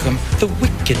 please welcome the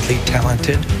wickedly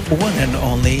talented one and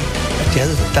only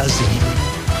Adele Dazeem.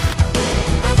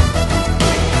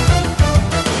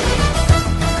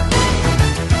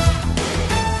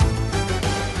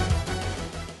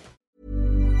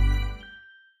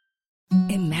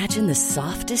 Imagine the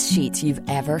softest sheets you've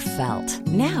ever felt.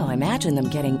 Now imagine them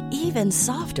getting even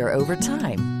softer over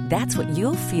time. That's what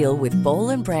you'll feel with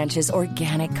Boll & Branch's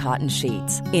organic cotton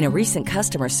sheets. In a recent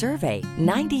customer survey,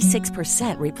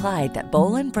 96% replied that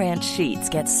Boll & Branch sheets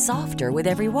get softer with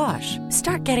every wash.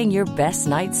 Start getting your best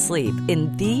night's sleep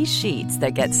in these sheets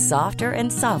that get softer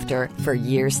and softer for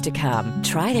years to come.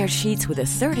 Try their sheets with a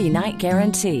 30-night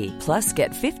guarantee. Plus,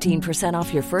 get 15%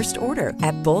 off your first order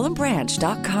at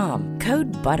BollandBranch.com.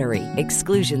 Code BUTTERY.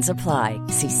 Exclusions apply.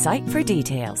 See site for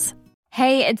details.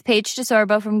 Hey, it's Paige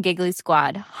DeSorbo from Giggly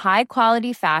Squad. High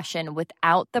quality fashion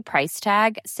without the price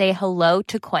tag. Say hello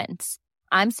to Quince.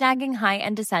 I'm snagging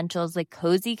high-end essentials like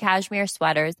cozy cashmere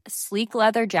sweaters, sleek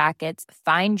leather jackets,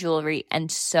 fine jewelry,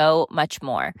 and so much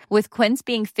more. With Quince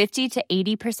being 50 to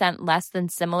 80% less than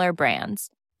similar brands.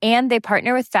 And they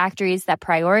partner with factories that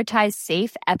prioritize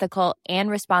safe, ethical, and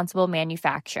responsible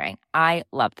manufacturing. I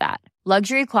love that.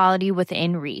 Luxury quality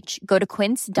within reach. Go to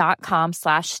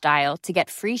quince.com/style to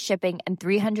get free shipping and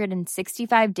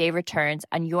 365-day returns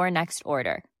on your next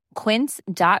order.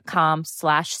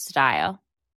 Quince.com/style.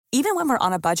 Even when we're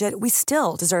on a budget, we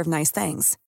still deserve nice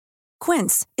things.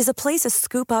 Quince is a place to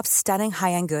scoop up stunning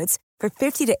high-end goods for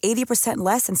 50 to 80%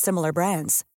 less than similar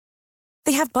brands.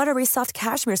 They have buttery soft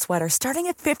cashmere sweaters starting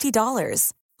at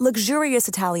 $50, luxurious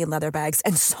Italian leather bags,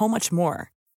 and so much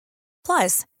more.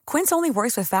 Plus, Quince only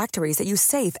works with factories that use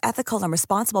safe, ethical, and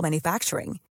responsible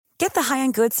manufacturing. Get the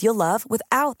high-end goods you'll love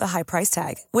without the high price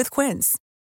tag with Quince.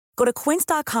 Go to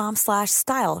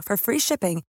quince.com/style for free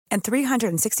shipping and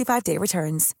 365-day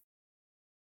returns.